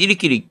 1위니까 같은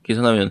 1위끼리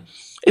계산하면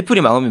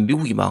애플이 망하면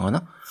미국이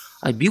망하나?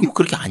 아니 미국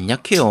그렇게 안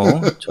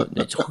약해요.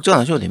 저 걱정 안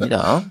하셔도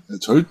됩니다.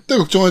 절대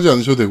걱정하지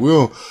않으셔도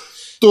되고요.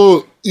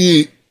 또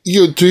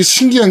이게 되게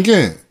신기한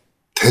게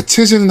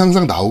대체제는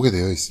항상 나오게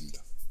되어 있습니다.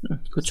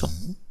 그렇죠.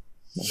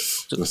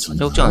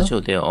 그렇습니다. 걱정 안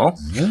하셔도 돼요.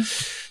 네.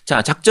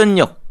 자,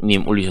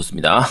 작전역님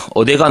올리셨습니다.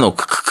 어데가노,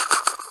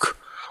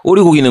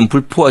 오리고기는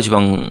불포화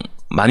지방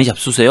많이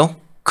잡수세요?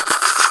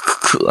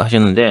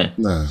 하셨는데,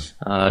 네.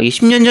 이게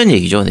 10년 전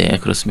얘기죠. 네,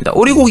 그렇습니다.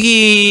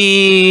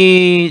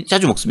 오리고기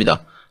자주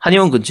먹습니다.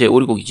 한의원 근처에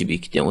오리고기 집이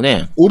있기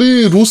때문에.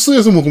 오리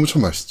로스에서 먹으면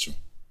참 맛있죠.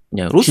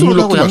 네,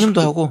 로스로도 하고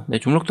양념도 하고, 네,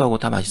 주물럭도 하고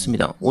다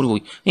맛있습니다.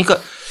 오리고기. 그러니까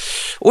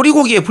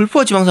오리고기에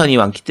불포화 지방산이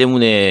많기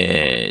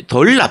때문에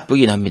덜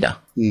나쁘긴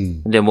합니다.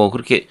 근데 뭐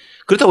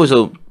그렇다고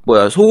해서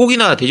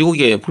소고기나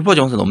돼지고기에 불포화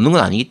지방산 없는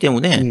건 아니기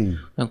때문에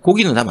그냥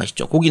고기는 다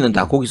맛있죠. 고기는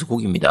다 고기서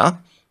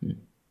고기입니다.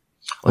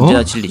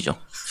 언제나 진리죠.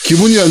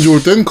 기분이 안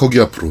좋을 땐 거기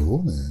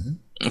앞으로.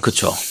 네.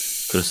 그렇죠.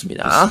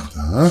 그렇습니다.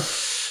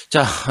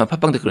 자,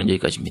 팟빵 댓글은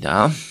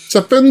여기까지입니다.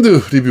 자, 밴드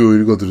리뷰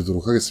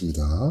읽어드리도록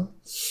하겠습니다.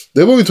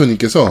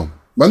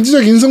 네버미터님께서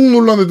만지작 인성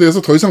논란에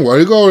대해서 더 이상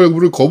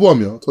왈가왈부를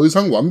거부하며 더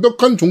이상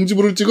완벽한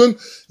종지부를 찍은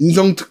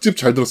인성 특집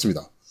잘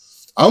들었습니다.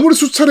 아무리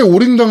수차례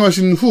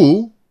오링당하신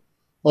후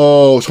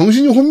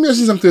정신이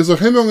혼미하신 상태에서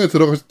해명에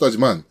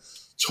들어가셨다지만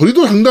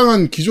저리도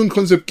당당한 기존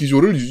컨셉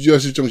기조를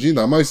유지하실 정신이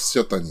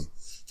남아있으셨다니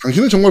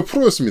당신은 정말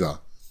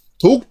프로였습니다.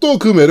 더욱더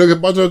그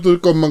매력에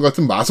빠져들 것만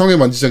같은 마성의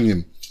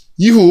만지작님.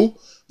 이후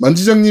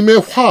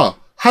만지작님의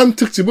한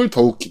특집을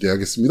더욱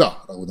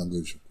기대하겠습니다. 라고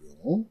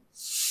남겨주셨고요.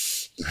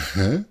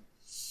 네.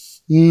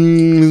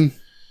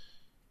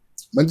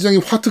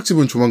 만지작님 화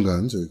특집은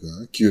조만간 저희가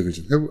기획을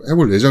좀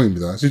해볼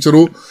예정입니다.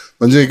 실제로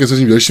만지작님께서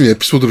지금 열심히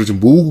에피소드를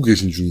좀 모으고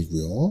계신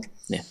중이고요.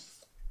 네.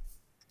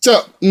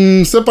 자,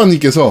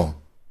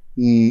 세빠님께서,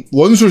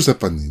 원술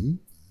세빠님.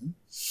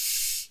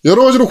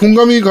 여러 가지로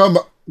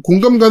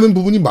공감 가는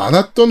부분이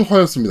많았던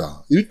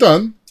화였습니다.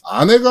 일단,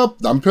 아내가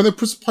남편의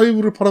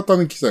플스5를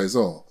팔았다는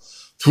기사에서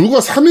불과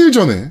 3일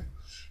전에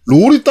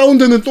롤이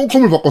다운되는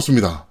똥컴을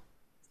바꿨습니다.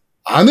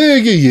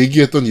 아내에게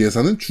얘기했던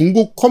예산은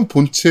중고컴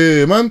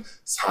본체만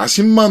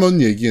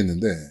 40만원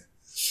얘기했는데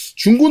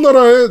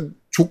중고나라에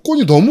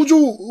조건이 너무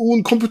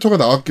좋은 컴퓨터가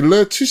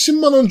나왔길래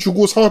 70만원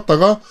주고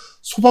사왔다가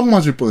소박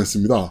맞을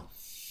뻔했습니다.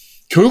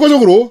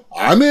 결과적으로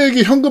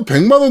아내에게 현금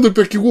 100만원을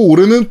뺏기고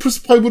올해는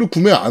플스5를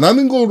구매 안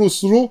하는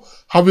것으로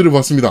합의를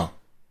봤습니다.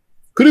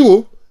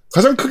 그리고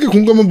가장 크게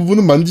공감한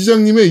부분은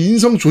만지장님의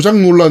인성 조작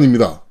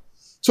논란입니다.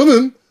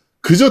 저는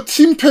그저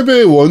팀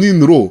패배의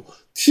원인으로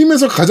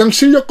팀에서 가장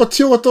실력과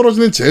티어가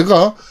떨어지는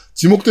제가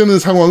지목되는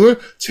상황을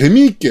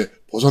재미있게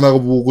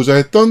벗어나보고자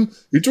했던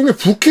일종의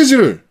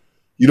부캐지를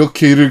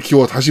이렇게 이를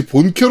키워 다시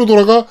본캐로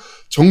돌아가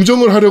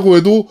정정을 하려고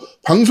해도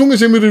방송의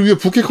재미를 위해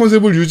부캐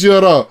컨셉을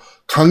유지하라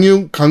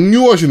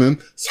강요하시는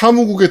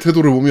사무국의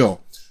태도를 보며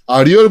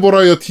리얼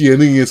버라이어티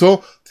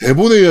예능에서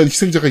대본에 의한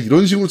희생자가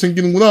이런 식으로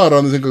생기는구나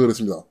라는 생각을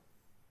했습니다.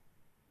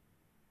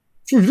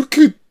 저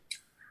이렇게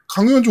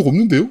강요한 적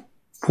없는데요?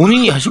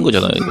 본인이 하신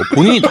거잖아요. 이거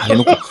본인이 다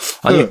해놓고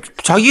아니 네.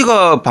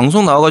 자기가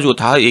방송 나와가지고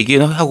다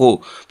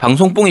얘기하고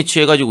방송뽕에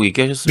취해가지고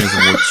얘기하셨으면서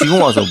뭐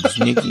지금 와서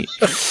무슨 얘기?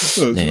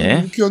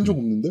 네, 그렇게 한 적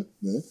없는데.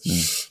 네.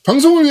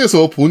 방송을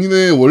위해서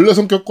본인의 원래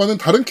성격과는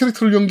다른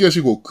캐릭터를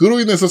연기하시고 그로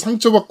인해서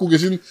상처받고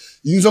계신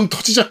인성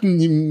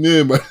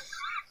터지작님의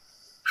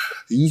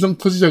인성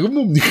터지작은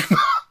뭡니까?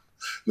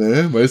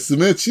 네,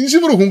 말씀에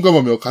진심으로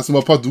공감하며 가슴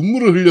아파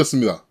눈물을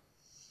흘렸습니다.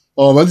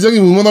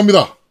 만지장님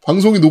응원합니다.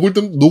 방송이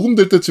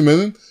녹음될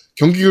때쯤에는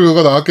경기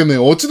결과가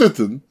나왔겠네요.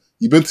 어찌됐든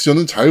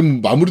이벤트전은 잘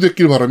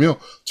마무리됐길 바라며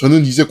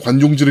저는 이제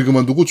관종질을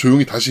그만두고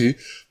조용히 다시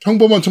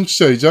평범한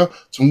청취자이자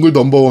정글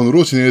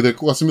넘버원으로 지내야 될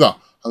것 같습니다.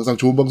 항상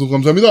좋은 방송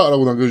감사합니다.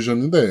 라고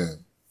남겨주셨는데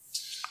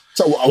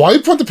자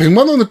와이프한테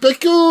 100만 원을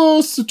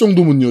뺏겼을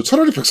정도면요.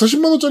 차라리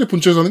 140만 원짜리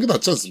본체를 사는 게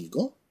낫지 않습니까?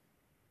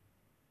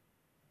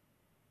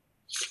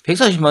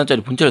 140만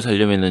원짜리 본체를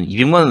사려면은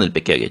 200만 원을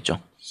뺏겨야겠죠.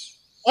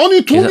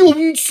 아니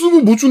돈이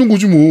없으면 못 주는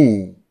거지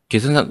뭐.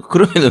 계산상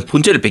그러면은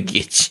본체를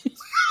뺏기겠지.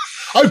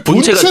 아니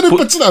본체를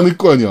뺏진 않을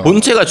거 아니야.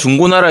 본체가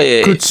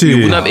중고나라의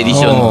유부남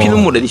에디션,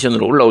 피눈물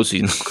에디션으로 올라올 수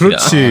있는 거야.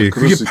 그렇지.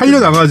 그게 팔려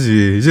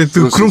나가지. 이제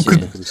또 그럼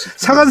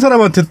사간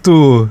사람한테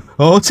또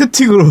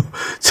채팅으로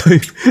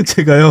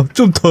제가요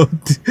좀 더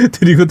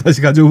드리고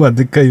다시 가져오면 안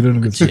될까 이러는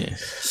거지.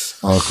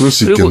 그럴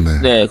수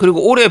있겠네. 네,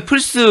 그리고 올해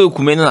플스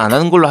구매는 안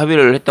하는 걸로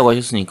합의를 했다고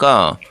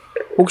하셨으니까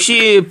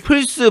혹시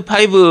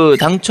플스5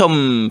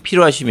 당첨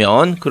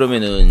필요하시면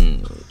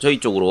그러면은 저희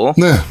쪽으로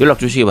네. 연락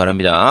주시기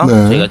바랍니다. 네.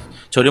 저희가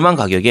저렴한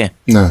가격에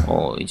네.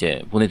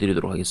 이제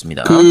보내드리도록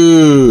하겠습니다.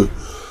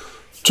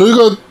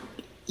 저희가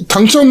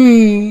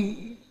당첨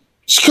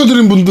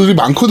시켜드린 분들이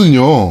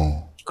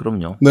많거든요.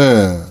 그럼요. 네.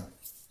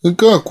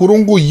 그러니까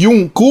그런 거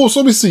그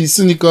서비스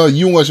있으니까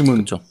이용하시면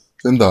그렇죠.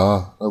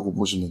 된다라고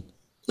보시면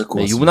될 것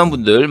같습니다. 유부남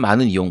분들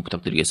많은 이용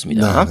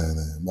부탁드리겠습니다. 네.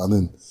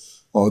 많은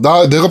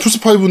내가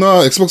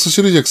플스5나 엑스박스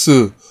시리즈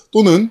X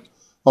또는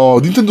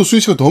닌텐도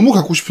스위치가 너무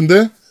갖고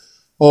싶은데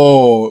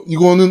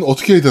이거는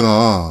어떻게 해야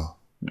되나?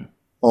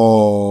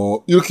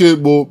 이렇게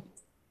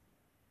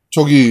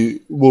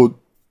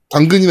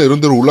당근이나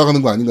이런 데로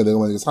올라가는 거 아닌가, 내가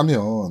만약에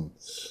사면.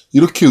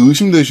 이렇게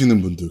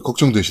의심되시는 분들,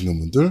 걱정되시는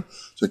분들,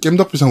 저희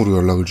겜덕비상으로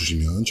연락을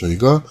주시면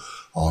저희가,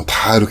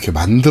 다 이렇게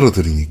만들어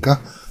드리니까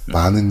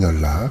많은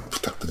연락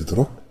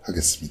부탁드리도록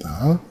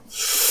하겠습니다.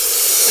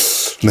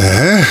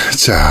 네.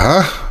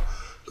 자.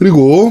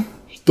 그리고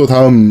또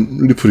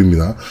다음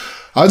리플입니다.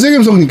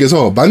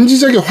 아재갬성님께서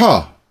만지작의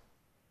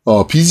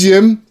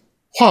BGM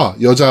화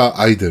여자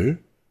아이들,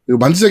 그리고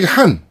만지작의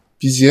한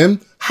BGM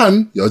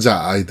한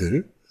여자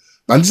아이들,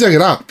 만지작의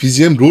락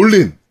BGM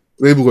롤린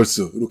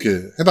브레이브걸스 이렇게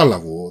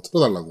해달라고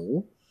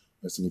틀어달라고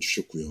말씀을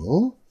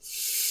주셨고요.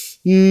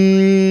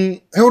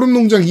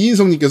 해오름농장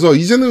이인성님께서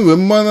이제는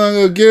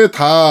웬만하게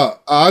다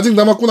아직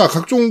남았구나.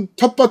 각종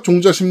텃밭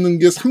종자 심는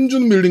게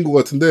 3주는 밀린 것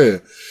같은데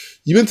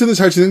이벤트는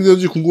잘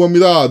진행되는지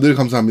궁금합니다. 늘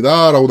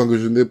감사합니다. 라고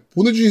남겨주셨는데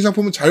보내주신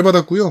상품은 잘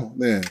받았고요.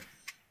 네,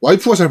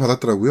 와이프가 잘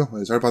받았더라고요.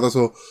 네, 잘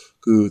받아서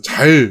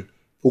잘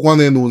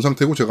보관해 놓은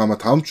상태고 제가 아마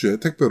다음 주에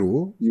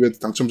택배로 이벤트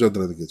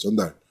당첨자들에게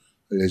전달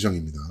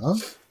예정입니다.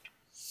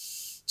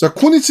 자,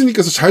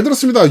 코니츠님께서 잘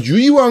들었습니다.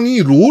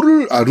 유이왕이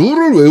룰을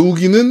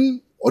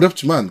외우기는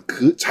어렵지만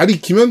잘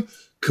익히면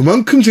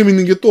그만큼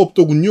재밌는 게 또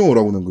없더군요.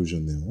 라고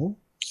남겨주셨네요.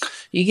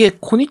 이게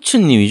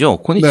코니츠님이죠?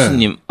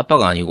 코니츠님 네.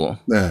 아빠가 아니고.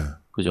 네.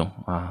 그죠?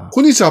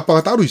 코니츠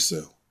아빠가 따로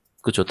있어요.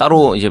 그렇죠.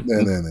 따로 이제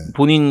네네네.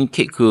 본인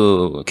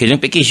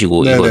계정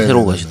뺏기시고 네네네. 이거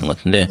새로 가셨던 것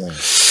같은데. 네.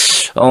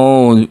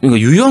 그러니까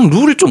유형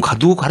룰을 좀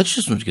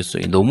가르치셨으면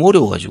좋겠어요. 너무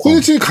어려워가지고.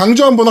 코니츠님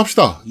강조 한번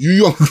합시다.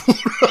 유이왕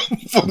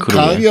룰을 한번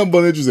강의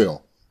한번 해주세요.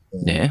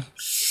 네.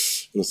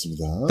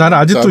 그렇습니다. 나는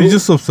아직도 잊을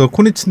수 없어.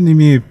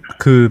 코니츠님이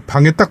그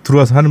방에 딱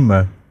들어와서 하는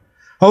말.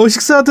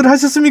 식사들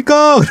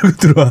하셨습니까? 그러고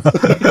들어와.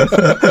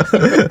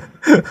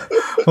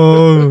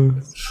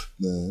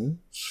 네.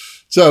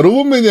 자,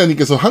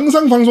 로봇매니아님께서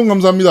항상 방송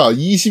감사합니다.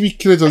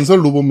 22킬의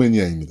전설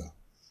로봇매니아입니다.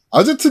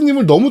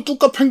 아제트님을 너무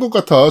뚜까 팬 것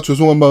같아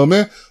죄송한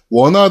마음에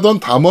원하던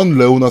담원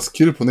레오나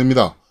스킬을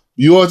보냅니다.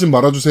 미워하지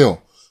말아주세요.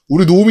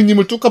 우리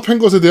노우미님을 뚜까 팬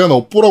것에 대한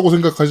업보라고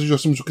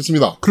생각하셨으면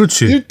좋겠습니다.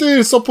 그렇지.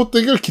 1대1 서포트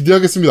대결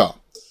기대하겠습니다.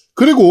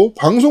 그리고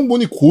방송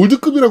보니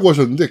골드급이라고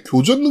하셨는데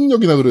교전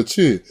능력이나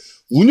그렇지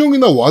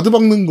운영이나 와드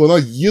박는 거나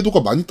이해도가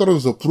많이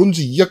떨어져서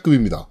브론즈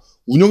 2하급입니다.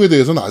 운영에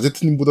대해서는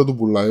아제트님보다도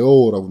몰라요.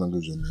 라고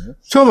남겨주셨네요.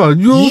 잠깐만,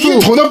 이게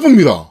더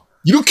나쁩니다.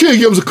 이렇게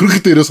얘기하면서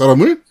그렇게 때려,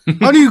 사람을?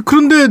 아니,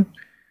 그런데,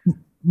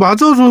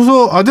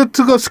 맞아줘서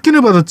아제트가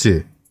스킨을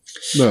받았지.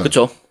 네.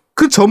 그쵸.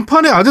 그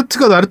전판에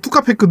아제트가 나를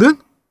뚜깝했거든?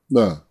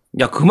 네.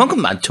 야,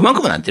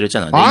 저만큼은 안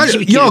때렸잖아. 야,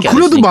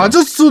 그래도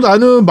맞았어.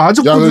 나는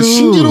맞았거든. 야,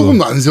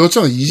 신기록은 안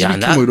세웠잖아.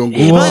 22킬 뭐 이런 거.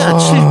 해봐야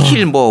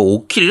 7킬,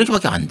 5킬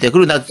이렇게밖에 안 돼.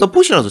 그리고 나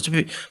서폿이라서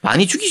어차피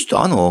많이 죽이지도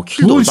않아.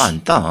 킬도 얼마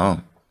안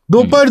따.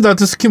 너 빨리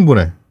나한테 스킨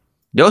보내.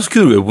 내가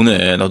스킬을 왜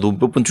보내? 나도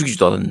몇 번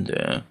죽이지도 않았는데.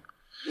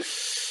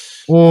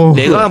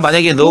 내가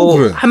만약에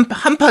그래.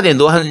 한 판에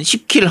너 한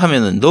 10킬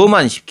하면은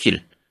너만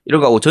 10킬. 이런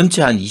거 하고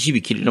전체 한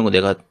 22킬 이런 거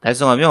내가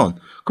달성하면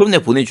그럼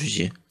내가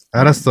보내주지.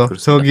 알았어.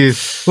 그렇습니다.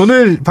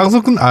 오늘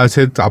방송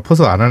쟤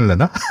아파서 안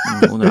할래나?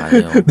 오늘 안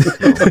해요.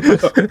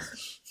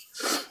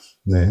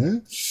 네.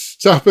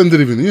 자, 밴드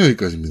리뷰는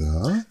여기까지입니다.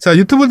 자,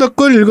 유튜브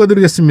댓글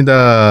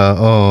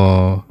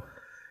읽어드리겠습니다.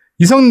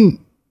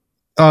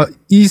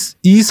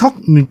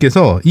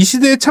 이석님께서 이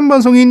시대의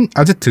참방송인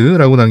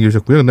아제트라고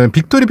남겨주셨고요. 그 다음에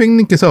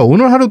빅토리백님께서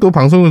오늘 하루도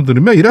방송을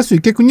들으며 일할 수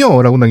있겠군요.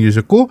 라고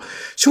남겨주셨고,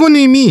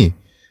 슈고님이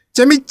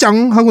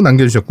재밌짱 하고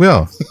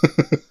남겨주셨고요.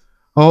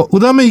 그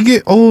다음에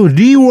이게,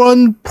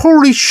 리원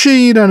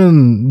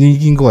폴리쉬라는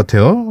얘기인 것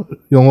같아요.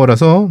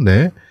 영어라서,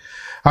 네.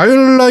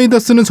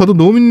 아이언라이더스는 저도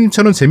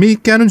노우미님처럼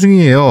재미있게 하는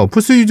중이에요.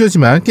 플스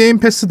유저지만 게임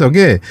패스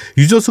덕에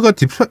유저 수가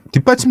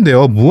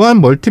뒷받침되어 무한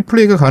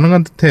멀티플레이가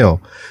가능한 듯해요.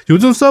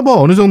 요즘 서버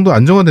어느 정도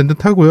안정화된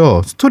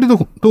듯하고요. 스토리도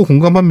또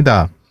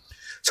공감합니다.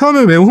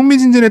 처음에 매우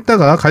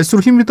흥미진진했다가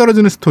갈수록 힘이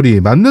떨어지는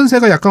스토리,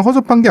 만듦새가 약간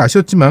허접한 게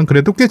아쉬웠지만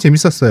그래도 꽤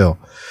재밌었어요.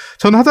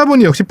 전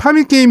하다보니 역시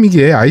파밍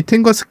게임이기에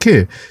아이템과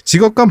스킬,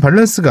 직업 간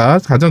밸런스가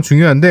가장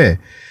중요한데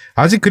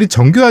아직 그리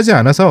정교하지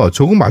않아서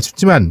조금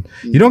아쉽지만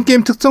이런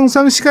게임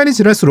특성상 시간이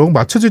지날수록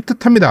맞춰질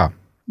듯합니다.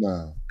 네.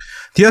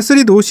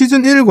 디아3도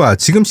시즌 1과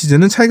지금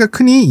시즌은 차이가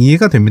크니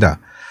이해가 됩니다.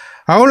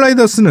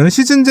 아웃라이더스는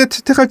시즌제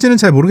채택할지는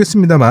잘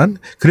모르겠습니다만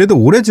그래도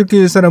오래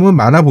즐길 사람은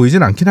많아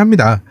보이진 않긴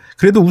합니다.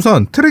 그래도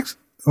우선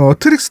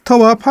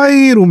트릭스터와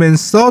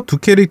파이로맨서 두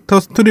캐릭터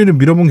스토리를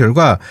밀어본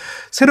결과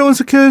새로운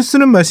스킬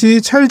쓰는 맛이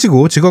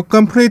찰지고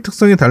직업간 플레이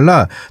특성이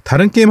달라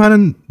다른 게임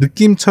하는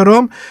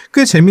느낌처럼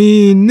꽤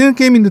재미있는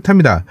게임인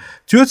듯합니다.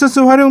 듀얼센스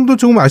활용도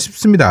조금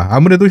아쉽습니다.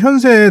 아무래도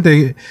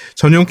현세대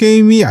전용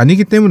게임이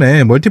아니기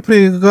때문에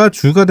멀티플레이가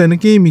주가 되는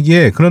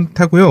게임이기에 그런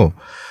듯하고요.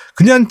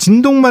 그냥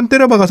진동만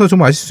때려박아서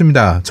좀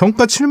아쉽습니다.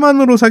 정가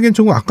 7만원으로 사기엔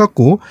조금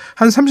아깝고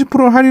한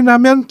 30%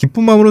 할인하면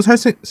기쁜 마음으로 살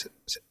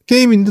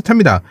게임인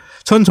듯합니다.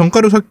 전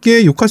정가로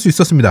샀기에 욕할 수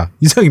있었습니다.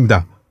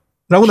 이상입니다.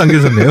 라고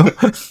남겨주셨네요.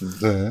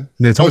 네.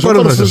 네,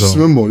 정가로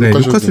사셔서 뭐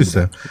욕할 수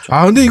있어요.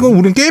 아, 근데 이건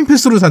우린 게임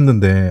패스로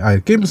샀는데,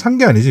 게임 산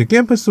게 아니지.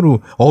 게임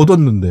패스로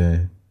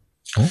얻었는데.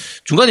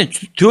 중간에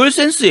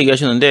듀얼센스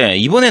얘기하셨는데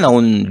이번에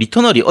나온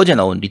어제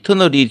나온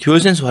리터널이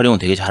듀얼센스 활용은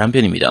되게 잘한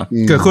편입니다.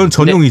 그러니까 그건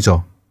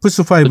전용이죠.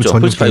 플스5 그렇죠.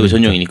 플스5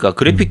 전용이니까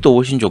그래픽도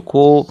훨씬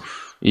좋고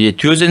이제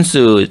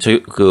듀얼센스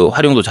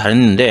활용도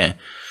잘했는데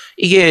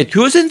이게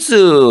듀얼센스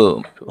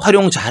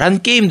활용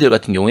잘한 게임들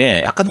같은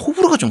경우에 약간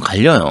호불호가 좀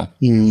갈려요.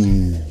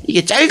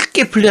 이게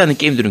짧게 플레이하는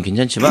게임들은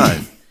괜찮지만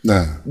네.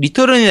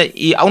 리터널이나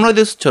이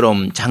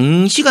아웃라이더스처럼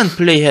장시간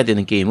플레이해야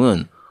되는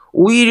게임은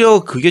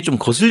오히려 그게 좀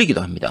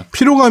거슬리기도 합니다.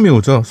 피로감이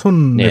오죠.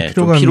 손에 네,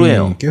 피로감이 좀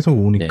피로해요. 계속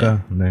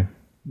오니까. 네.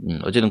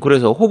 어쨌든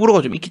그래서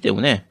호불호가 좀 있기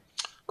때문에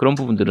그런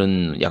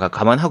부분들은 약간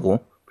감안하고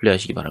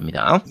플레이하시기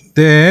바랍니다.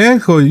 네,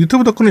 그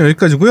유튜브 덕분에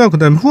여기까지고요.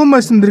 그다음에 후원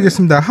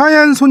말씀드리겠습니다.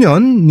 하얀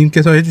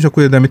소년님께서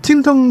해주셨고요. 그다음에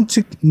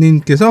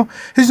팀덩치님께서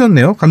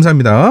해주셨네요.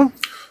 감사합니다.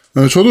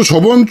 네, 저도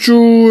저번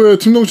주에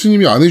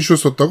팀덩치님이 안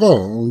해주셨었다가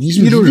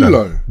 26일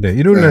날, 네,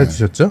 일요일 날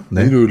해주셨죠.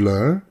 네, 일요일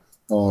날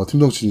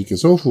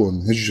팀덩치님께서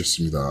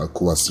후원해주셨습니다.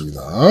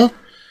 고맙습니다.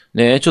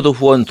 네, 저도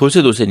후원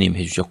돌쇠돌쇠님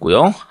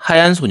해주셨고요.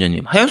 하얀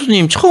소녀님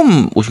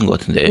처음 오신 것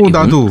같은데. 오,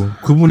 나도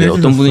그분이 네,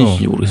 어떤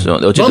분이신지 모르겠어요. 네,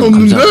 난 어쨌든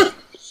없는데?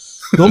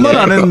 너만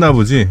안 했나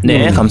보지.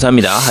 네,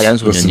 감사합니다. 하얀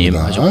소녀님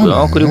그렇습니다.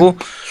 하셨고요. 네. 그리고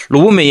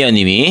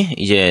로봇메이아님이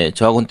이제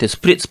저하고한테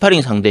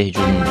스파링 상대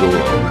해준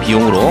요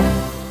비용으로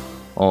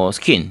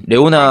스킨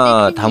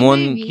레오나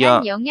담원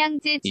기아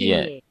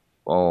이제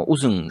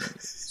우승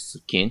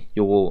스킨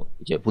요거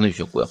이제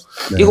보내주셨고요.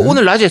 네. 이거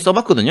오늘 낮에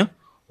써봤거든요.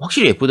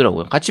 확실히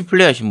예쁘더라고요. 같이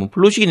플레이하신 분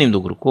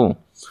플로시기님도 그렇고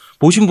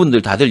보신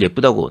분들 다들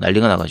예쁘다고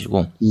난리가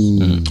나가지고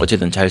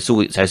어쨌든 잘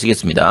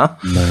쓰겠습니다.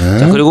 네.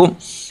 자, 그리고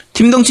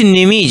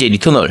팀덩치님이 이제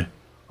리터널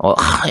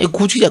이거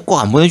굳이 꼭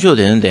안 보내주셔도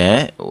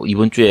되는데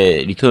이번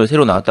주에 리터널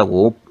새로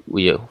나왔다고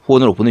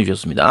후원으로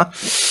보내주셨습니다.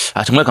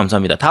 정말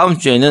감사합니다. 다음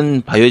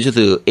주에는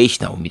바이오헤저드 8이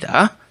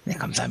나옵니다. 네,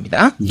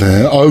 감사합니다.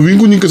 네,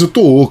 윙구님께서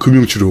또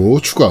금융치료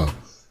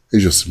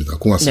추가해주셨습니다.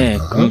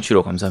 고맙습니다. 네,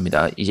 금융치료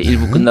감사합니다. 이제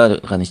 1부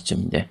끝나가는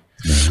시점인데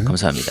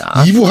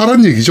감사합니다. 2부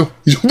하란 얘기죠?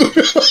 이 정도면.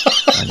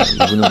 아니,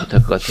 2부는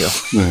못할 것 같아요.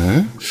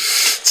 네.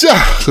 자,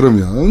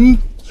 그러면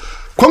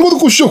광고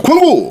듣고 오시죠.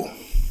 광고!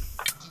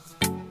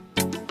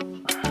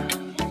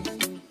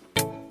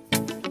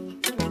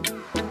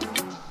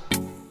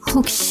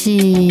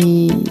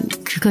 혹시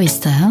그거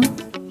있어요?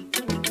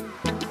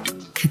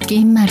 그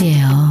게임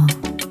말이에요.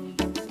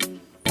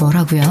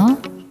 뭐라고요?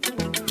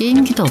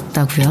 게임기도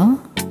없다고요?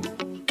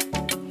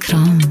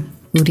 그럼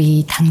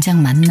우리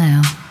당장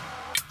만나요.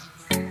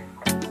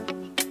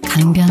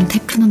 강변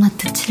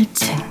테크노마트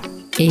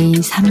 7층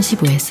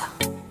A35에서.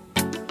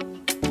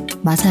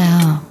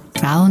 맞아요.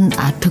 라운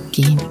아토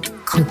게임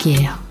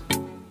거기에요.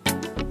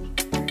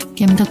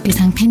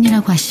 겜덕비상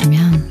팬이라고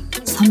하시면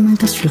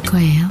선물도 줄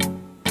거예요.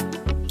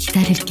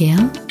 기다릴게요.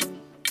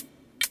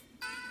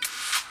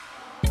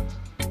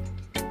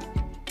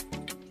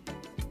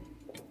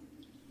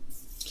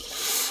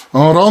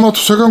 라운아토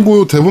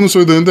세강고 대본을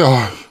써야 되는데,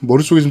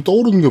 머릿속에 지금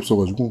떠오르는 게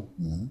없어가지고.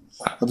 네.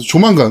 하여튼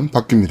조만간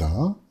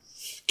바뀝니다.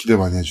 기대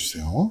많이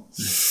해주세요.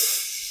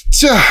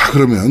 자,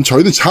 그러면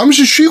저희는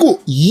잠시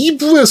쉬고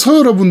 2부에서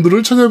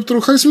여러분들을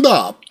찾아뵙도록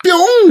하겠습니다.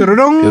 뿅!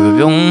 뾰로롱.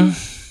 뿅뿅뿅.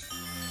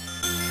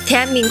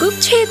 대한민국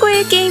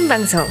최고의 게임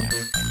방송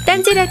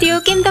딴지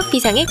라디오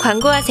겜덕비상에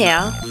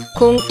광고하세요.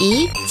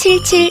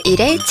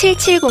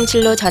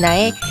 02-771-7707로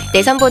전화해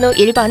내선번호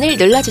 1번을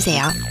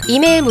눌러주세요.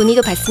 이메일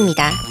문의도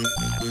받습니다.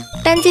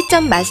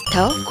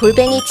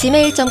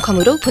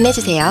 딴지.마스터@gmail.com으로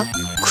보내주세요.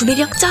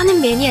 구매력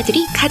쩌는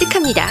매니아들이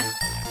가득합니다.